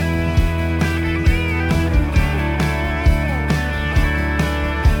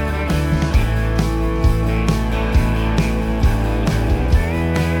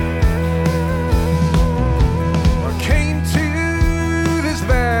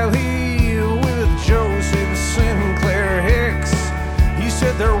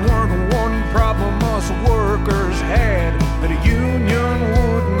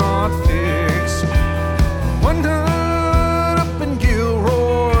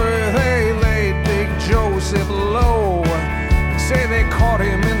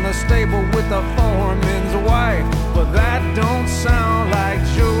 the stable with the foreman's wife, but that don't sound like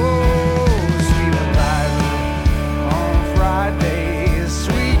Joe. Sweet Eliza on Friday,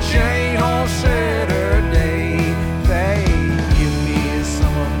 sweet Jane on Saturday. They give me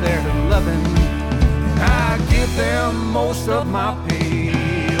some of their loving, I give them most of my pay.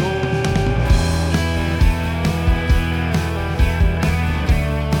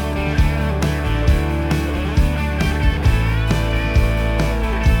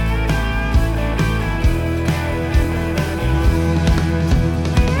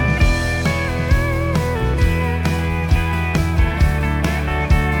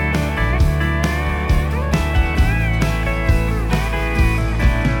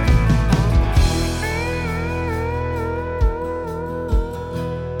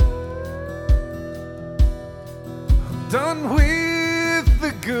 Done with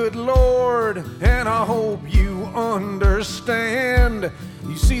the good Lord, and I hope you understand.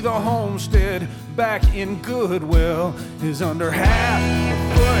 You see, the homestead back in Goodwill is under half a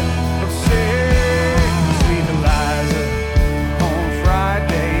foot of sand. Sweet Eliza on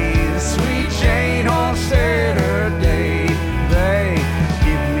Friday, sweet Jane on Saturday. They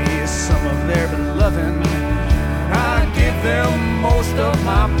give me some of their loving, I give them most of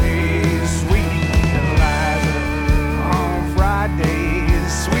my pay.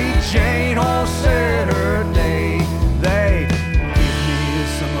 Sweet Jane on Saturday, they give me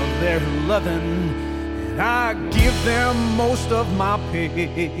some of their loving, and I give them most of my pay.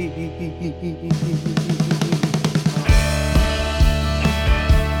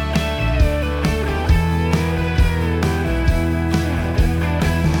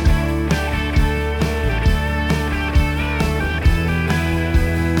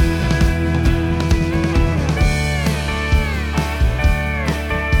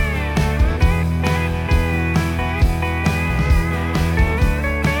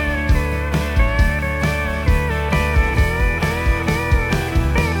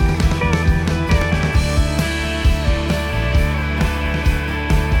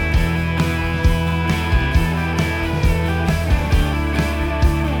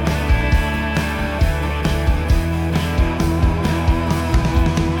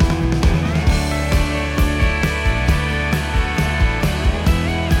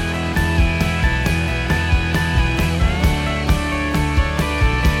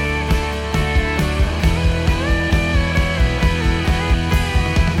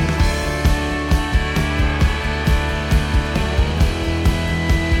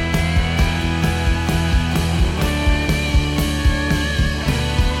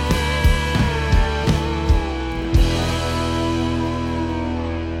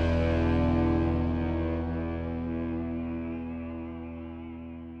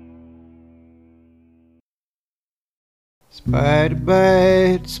 Spider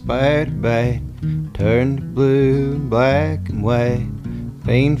bite, turned to blue and black and white.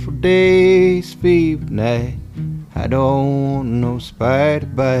 Painful days, fever night. I don't want no spider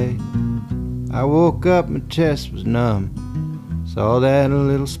bite. I woke up, my chest was numb. Saw that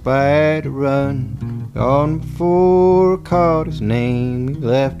little spider run. Gone before I caught his name. He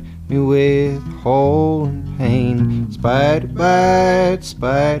left me with a hole and pain. Spider bite,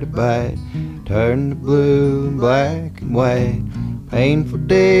 turned to blue and black and white. Painful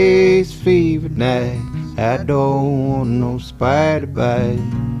days, fever night. I don't want no spider bite.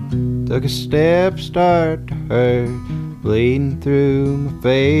 Took a step, start to hurt, bleeding through my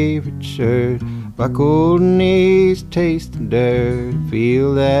favorite shirt. My cold knees tasting dirt,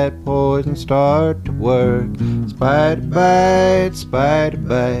 feel that poison start to work. Spider bite,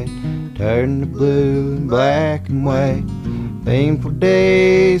 turn to blue and black and white. Painful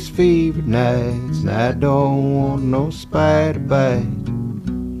days, fever nights, and I don't want no spider bite.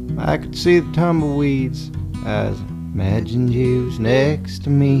 I could see the tumbleweeds as I imagined you was next to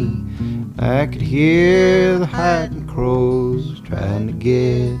me. I could hear the hiding crows trying to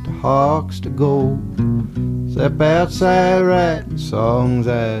get the hawks to go. Step outside writing songs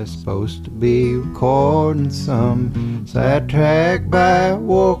I was supposed to be recording some. Sidetracked by a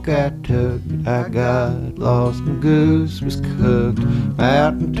walk I took, but I got lost, my goose was cooked.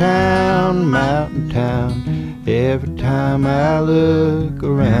 Mountain town, every time I look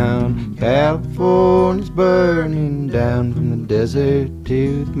around. California's burning down from the desert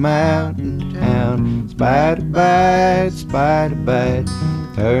to the mountain town. Spider bite,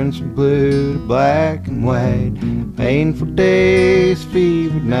 turns from blue to black and white. Painful days,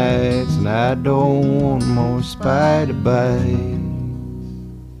 fever nights, and I don't want more spider bites.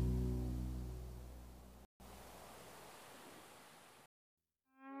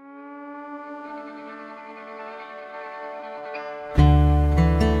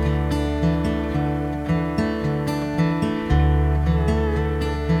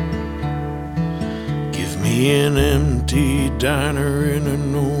 me an empty diner in a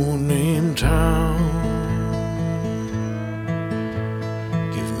no-name town.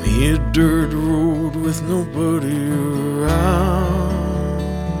 Give me a dirt road with nobody around.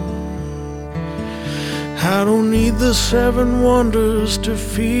 I don't need the 7 wonders to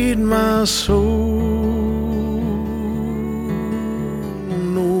feed my soul.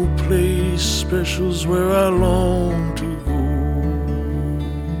 No place special's where I long to go.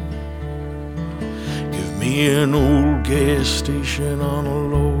 Give me an old gas station on a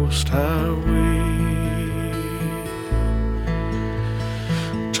lost highway.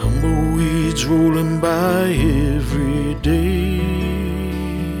 Tumbleweeds rolling by every day.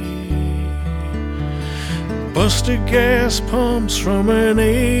 Busted gas pumps from an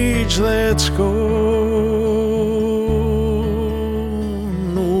age that's gone.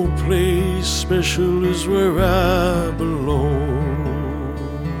 No place special is where I belong.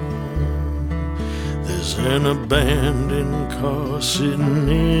 There's an abandoned car sitting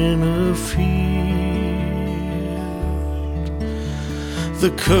in a field.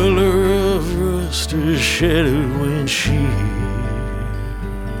 The color of rust, a shattered windshield.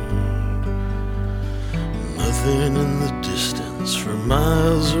 Nothing in the distance for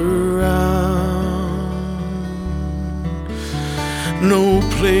miles around. No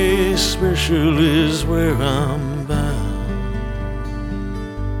place special is where I'm bound.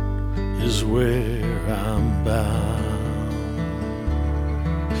 Is where I'm bound.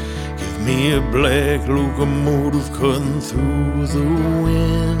 Give me a black locomotive cutting through the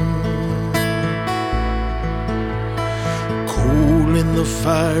wind. Coal in the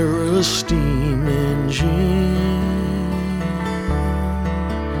fire, a steam engine.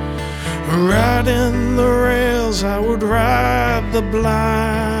 Riding the rails, I would ride the blinds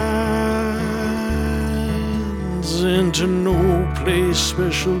into no place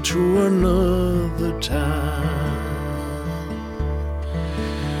special to another time.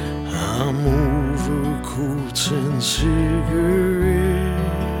 I'm over coats and cigarettes.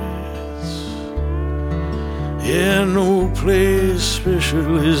 Yeah, no place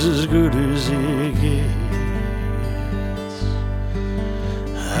special is as good as it gets.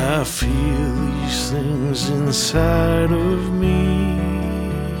 I feel these things inside of me.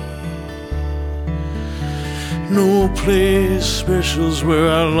 No place special's where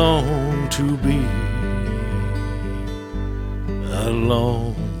I long to be. I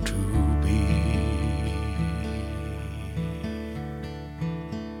long to be.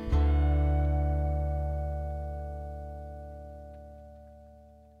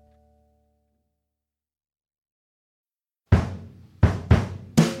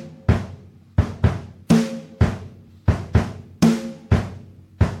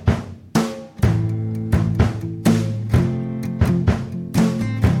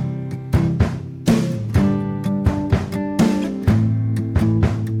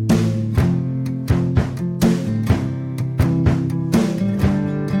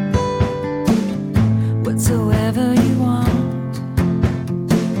 Whatsoever you want,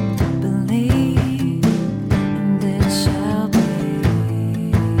 believe, and it shall be.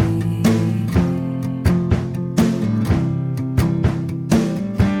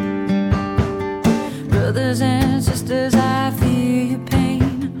 Brothers and sisters, I feel your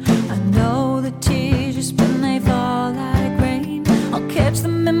pain. I know the tears you spin, they fall like rain. I'll catch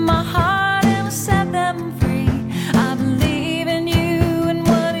them in my heart and I'll set them free. I believe in you and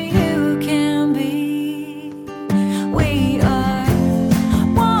what you can be. We are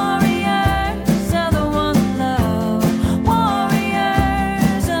warriors of the one love,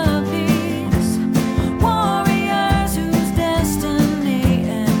 warriors of peace, warriors whose destiny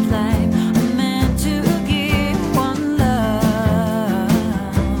and life are meant to give one love,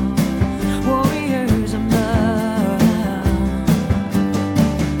 warriors of love.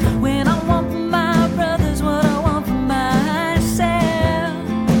 When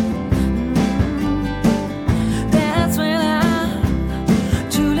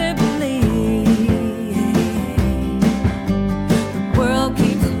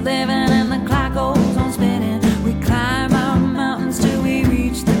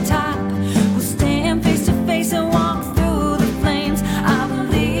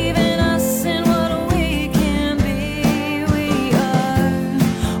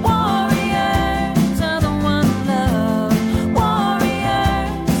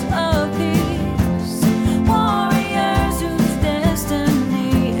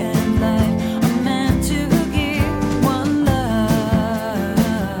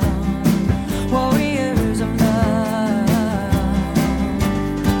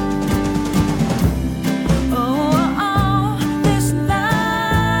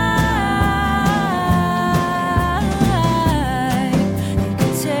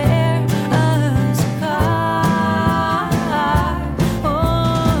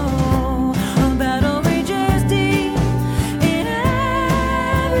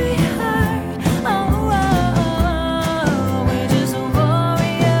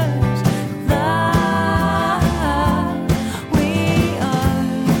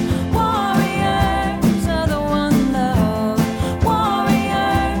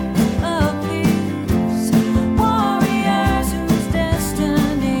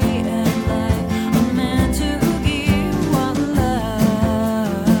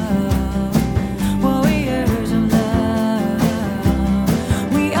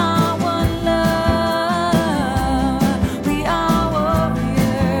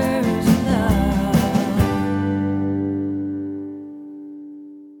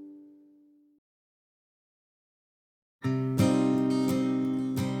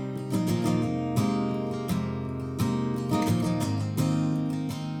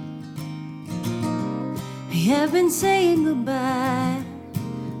have been saying goodbye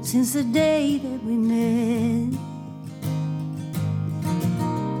since the day that we met.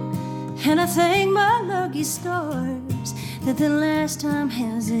 And I thank my lucky stars that the last time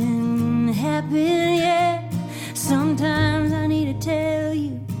hasn't happened yet. Sometimes I need to tell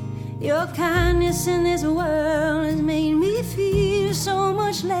you, your kindness in this world has made me feel so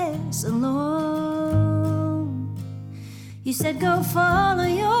much less alone. You said go follow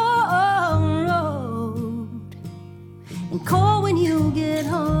your own road and call when you get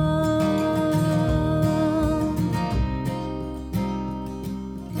home.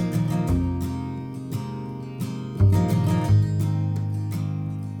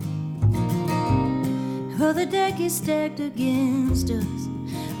 Well, the deck is stacked against us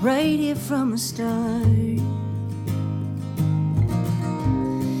right here from the start,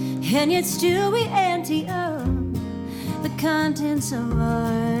 and yet still we ante up the contents of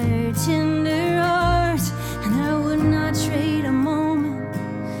our tender hearts. And I would not trade a moment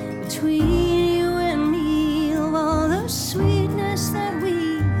between you and me of all the sweetness that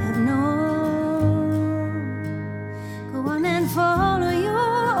we have known. Go on and follow your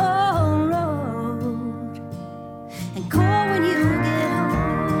own road and call when you get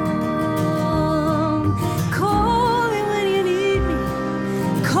home. Call me when you need me,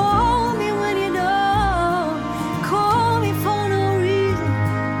 call me when you don't. Call me for no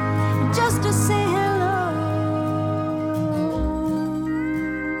reason, just to say hello.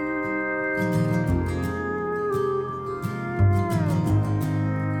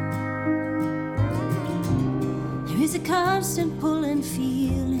 There is a constant pulling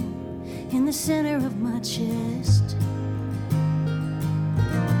feeling in the center of my chest.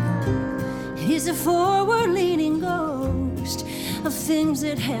 It is a forward-leaning ghost of things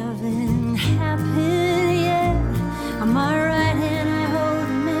that haven't happened yet. On my right hand I hold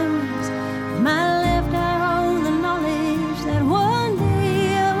the memories, on my left I hold the knowledge that one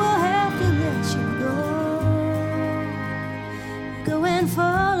day I will have to let you go. Go and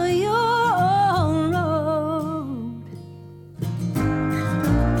follow your own road.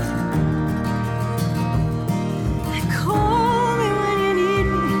 Call me when you need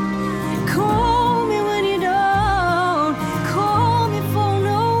me, call me when you don't. Call me for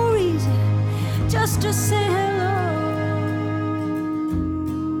no reason, just to say hello.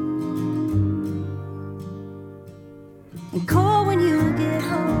 And call when you get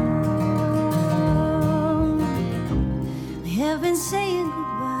home. We have been saying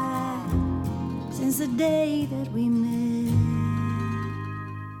goodbye since the day that we met.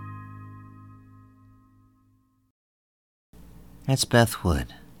 That's Beth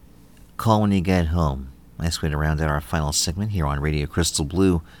Wood. Call when you get home. Nice way to round out our final segment here on Radio Crystal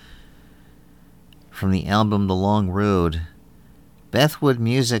Blue. From the album The Long Road,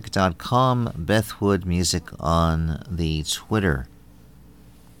 BethwoodMusic.com, Bethwood Music on the Twitter.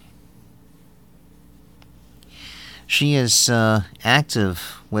 She is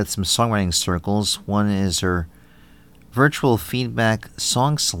active with some songwriting circles. One is her Virtual Feedback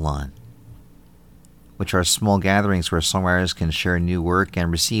Song Salon, which are small gatherings where songwriters can share new work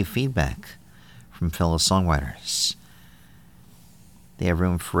and receive feedback from fellow songwriters. They have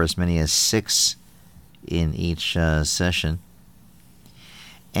room for as many as 6 in each session.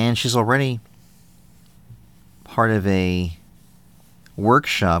 And she's already part of a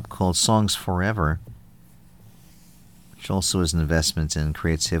workshop called Songs Forever, which also is an investment in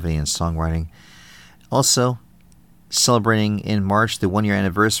creativity and songwriting. Also, celebrating in March the 1-year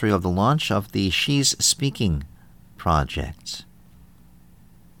anniversary of the launch of the She's Speaking project.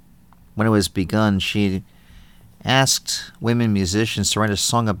 When it was begun, she asked women musicians to write a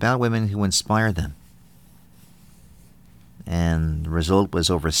song about women who inspire them. And the result was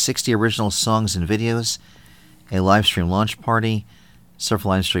over 60 original songs and videos, a live stream launch party,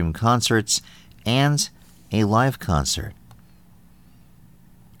 several live stream concerts, and a live concert.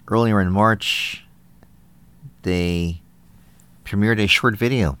 Earlier in March, they premiered a short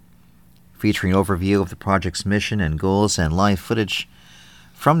video featuring an overview of the project's mission and goals and live footage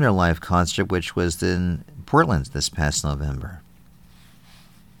from their live concert, which was in Portland this past November.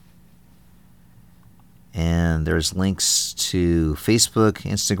 And there's links to Facebook,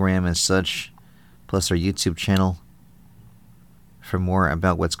 Instagram, and such, plus our YouTube channel for more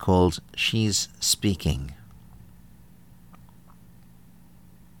about what's called She's Speaking.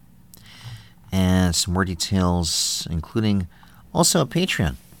 And some more details, including also a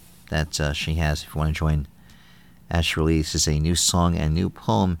Patreon that she has if you want to join as she releases a new song and new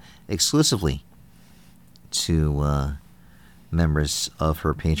poem exclusively to members of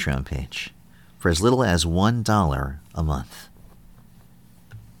her Patreon page for as little as $1 a month.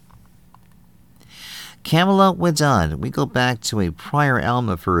 Kamala Wadad. We go back to a prior album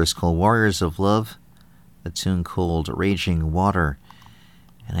of hers called Warriors of Love, a tune called Raging Water.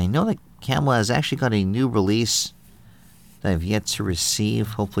 And I know that Kamala has actually got a new release that I've yet to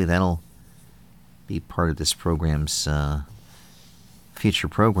receive. Hopefully that'll be part of this program's future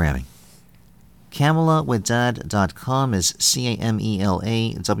programming. KamalaWidad.com is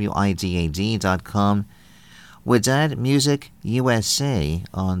CamelawidAd.com. Widad Music USA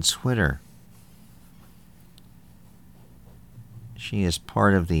on Twitter. She is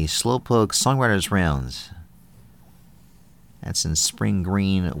part of the Slowpoke Songwriters Rounds. That's in Spring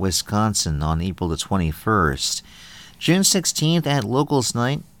Green, Wisconsin on April the 21st. June 16th at Locals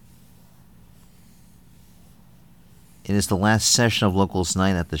Night. It is the last session of Locals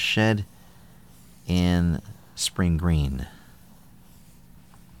Night at the Shed in Spring Green,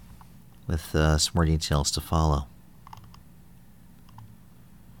 with some more details to follow.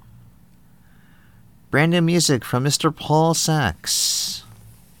 Brand new music from Mr. Paul Sachs.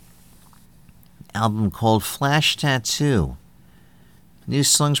 Album called Flash Tattoo. New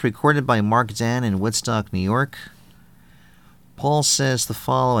songs recorded by Mark Dan in Woodstock, New York. Paul says the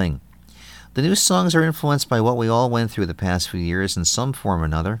following: the new songs are influenced by what we all went through the past few years in some form or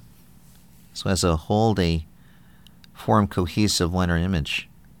another. So as a whole, they form cohesive liner image.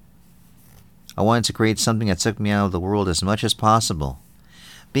 I wanted to create something that took me out of the world as much as possible.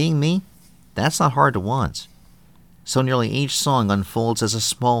 Being me, that's not hard to want. So nearly each song unfolds as a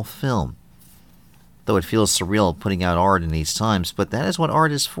small film. Though it feels surreal putting out art in these times, but that is what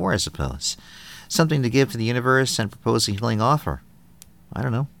art is for, I suppose. Something to give to the universe and propose a healing offer. I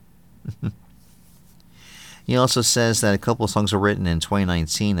don't know. He also says that a couple of songs were written in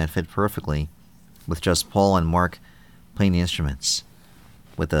 2019 that fit perfectly, with just Paul and Mark playing the instruments,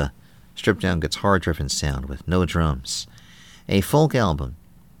 with a stripped-down guitar-driven sound with no drums. A folk album,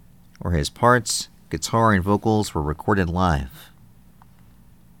 where his parts, guitar, and vocals were recorded live.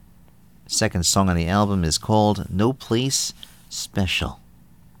 The second song on the album is called No Place Special.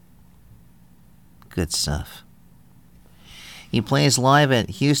 Good stuff. He plays live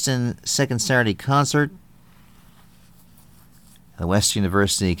at Houston Second Saturday Concert, the West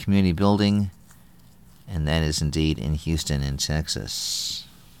University Community Building, and that is indeed in Houston, in Texas.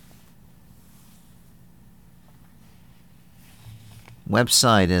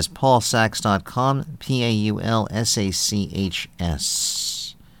 Website is paulsachs.com, Paulsachs.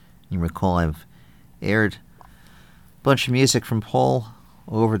 You recall I've aired a bunch of music from Paul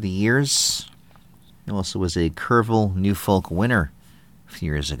over the years. He also was a Kerrville New Folk winner a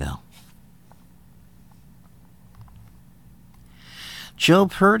few years ago. Joe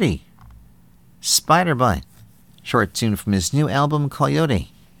Purdy, Spider Bite, short tune from his new album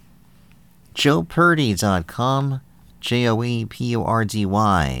Coyote. JoePurdy.com,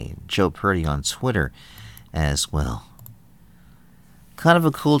 Joepurdy, Joe Purdy on Twitter as well. Kind of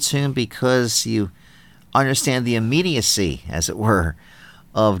a cool tune because you understand the immediacy, as it were,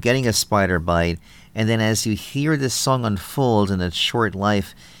 of getting a spider bite, and then as you hear this song unfold in its short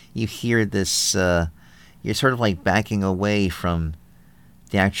life, you hear this, you're sort of like backing away from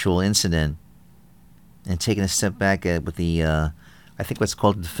the actual incident and taking a step back with the, I think what's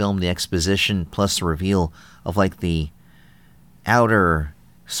called in the film, the exposition plus the reveal of like the outer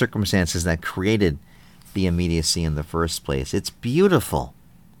circumstances that created the immediacy in the first place. It's beautiful.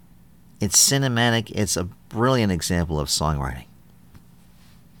 It's cinematic. It's a brilliant example of songwriting.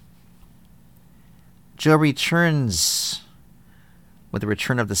 Joe returns with the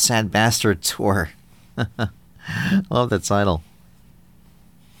return of the Sad Bastard Tour. Love the title.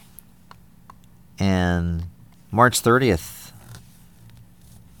 And March 30th,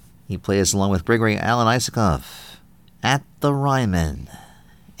 he plays along with Gregory Alan Isakov at the Ryman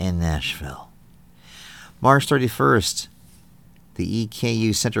in Nashville. March 31st, the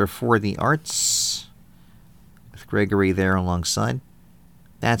EKU Center for the Arts, with Gregory there alongside.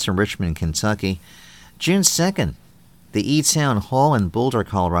 That's in Richmond, Kentucky. June 2nd, the E-Town Hall in Boulder,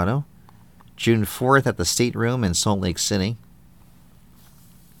 Colorado. June 4th at the State Room in Salt Lake City.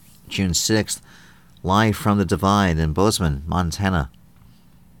 June 6th, live from the Divide in Bozeman, Montana.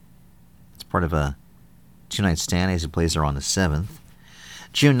 It's part of a two-night stand as he plays there on the 7th.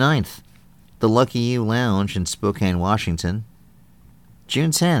 June 9th, the Lucky You Lounge in Spokane, Washington. June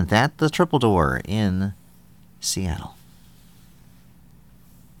 10th at the Triple Door in Seattle.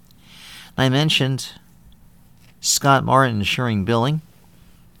 I mentioned Scott Martin sharing billing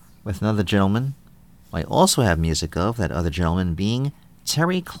with another gentleman I also have music of, that other gentleman being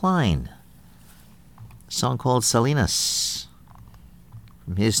Terry Klein. A song called Salinas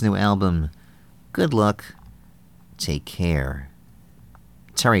from his new album, Good Luck, Take Care.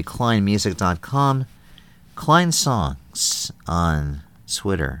 TerryKleinMusic.com Klein Songs on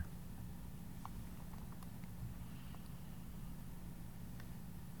Twitter.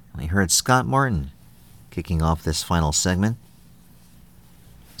 We heard Scott Martin kicking off this final segment.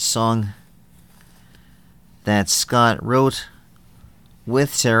 A song that Scott wrote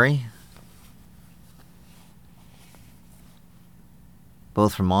with Terry,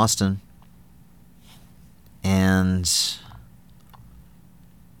 both from Austin. And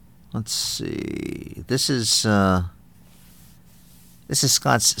let's see, this is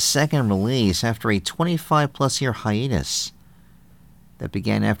Scott's second release after a 25-plus year hiatus that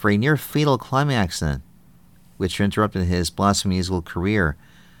began after a near-fatal climbing accident, which interrupted his blossoming musical career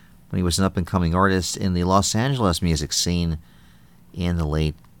when he was an up-and-coming artist in the Los Angeles music scene in the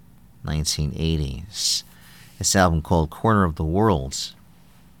late 1980s. This album called Corner of the World.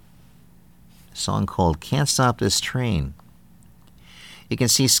 A song called Can't Stop This Train. You can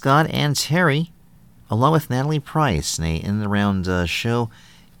see Scott and Terry, along with Natalie Price, in and around show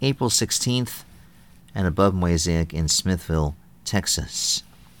April 16th at Above Mosaic in Smithville, Texas.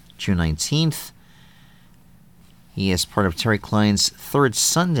 June 19th, he is part of Terry Klein's Third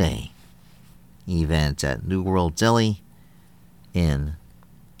Sunday event at New World Deli in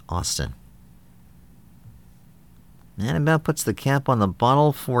Austin. That about puts the cap on the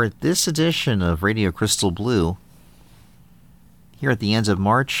bottle for this edition of Radio Crystal Blue here at the end of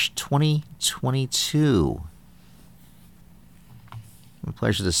March 2022. A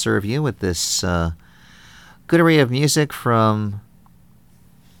pleasure to serve you with this good array of music from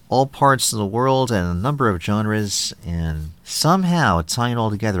all parts of the world and a number of genres, and somehow tying it all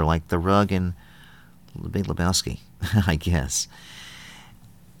together like the rug and the Big Lebowski, I guess.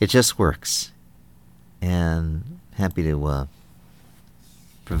 It just works. And happy to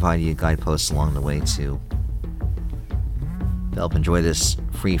provide you guideposts along the way to help enjoy this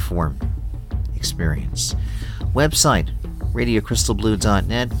free-form experience. Website,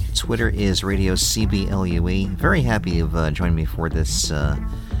 RadioCrystalBlue.net. Twitter is RadioCBLUE. Very happy you've joined me for this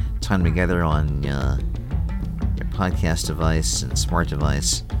time together on your podcast device and smart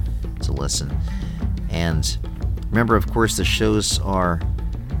device to listen. And remember, of course, the shows are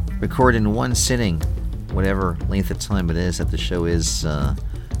recorded in one sitting, whatever length of time it is that the show is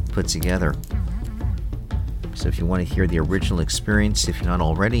put together. So if you want to hear the original experience, if you're not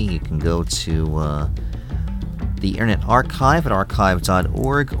already, you can go to the Internet Archive at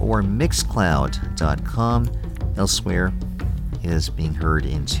archive.org or mixcloud.com. Elsewhere, it is being heard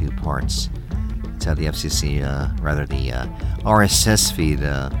in two parts. That's how the FCC, the RSS feed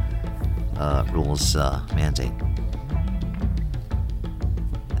rules mandate.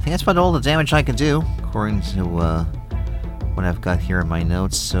 I think that's about all the damage I can do, according to what I've got here in my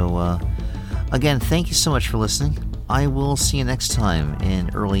notes. So, again, thank you so much for listening. I will see you next time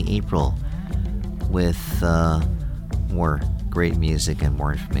in early April with more great music and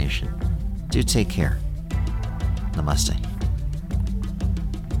more information. Do take care. Namaste.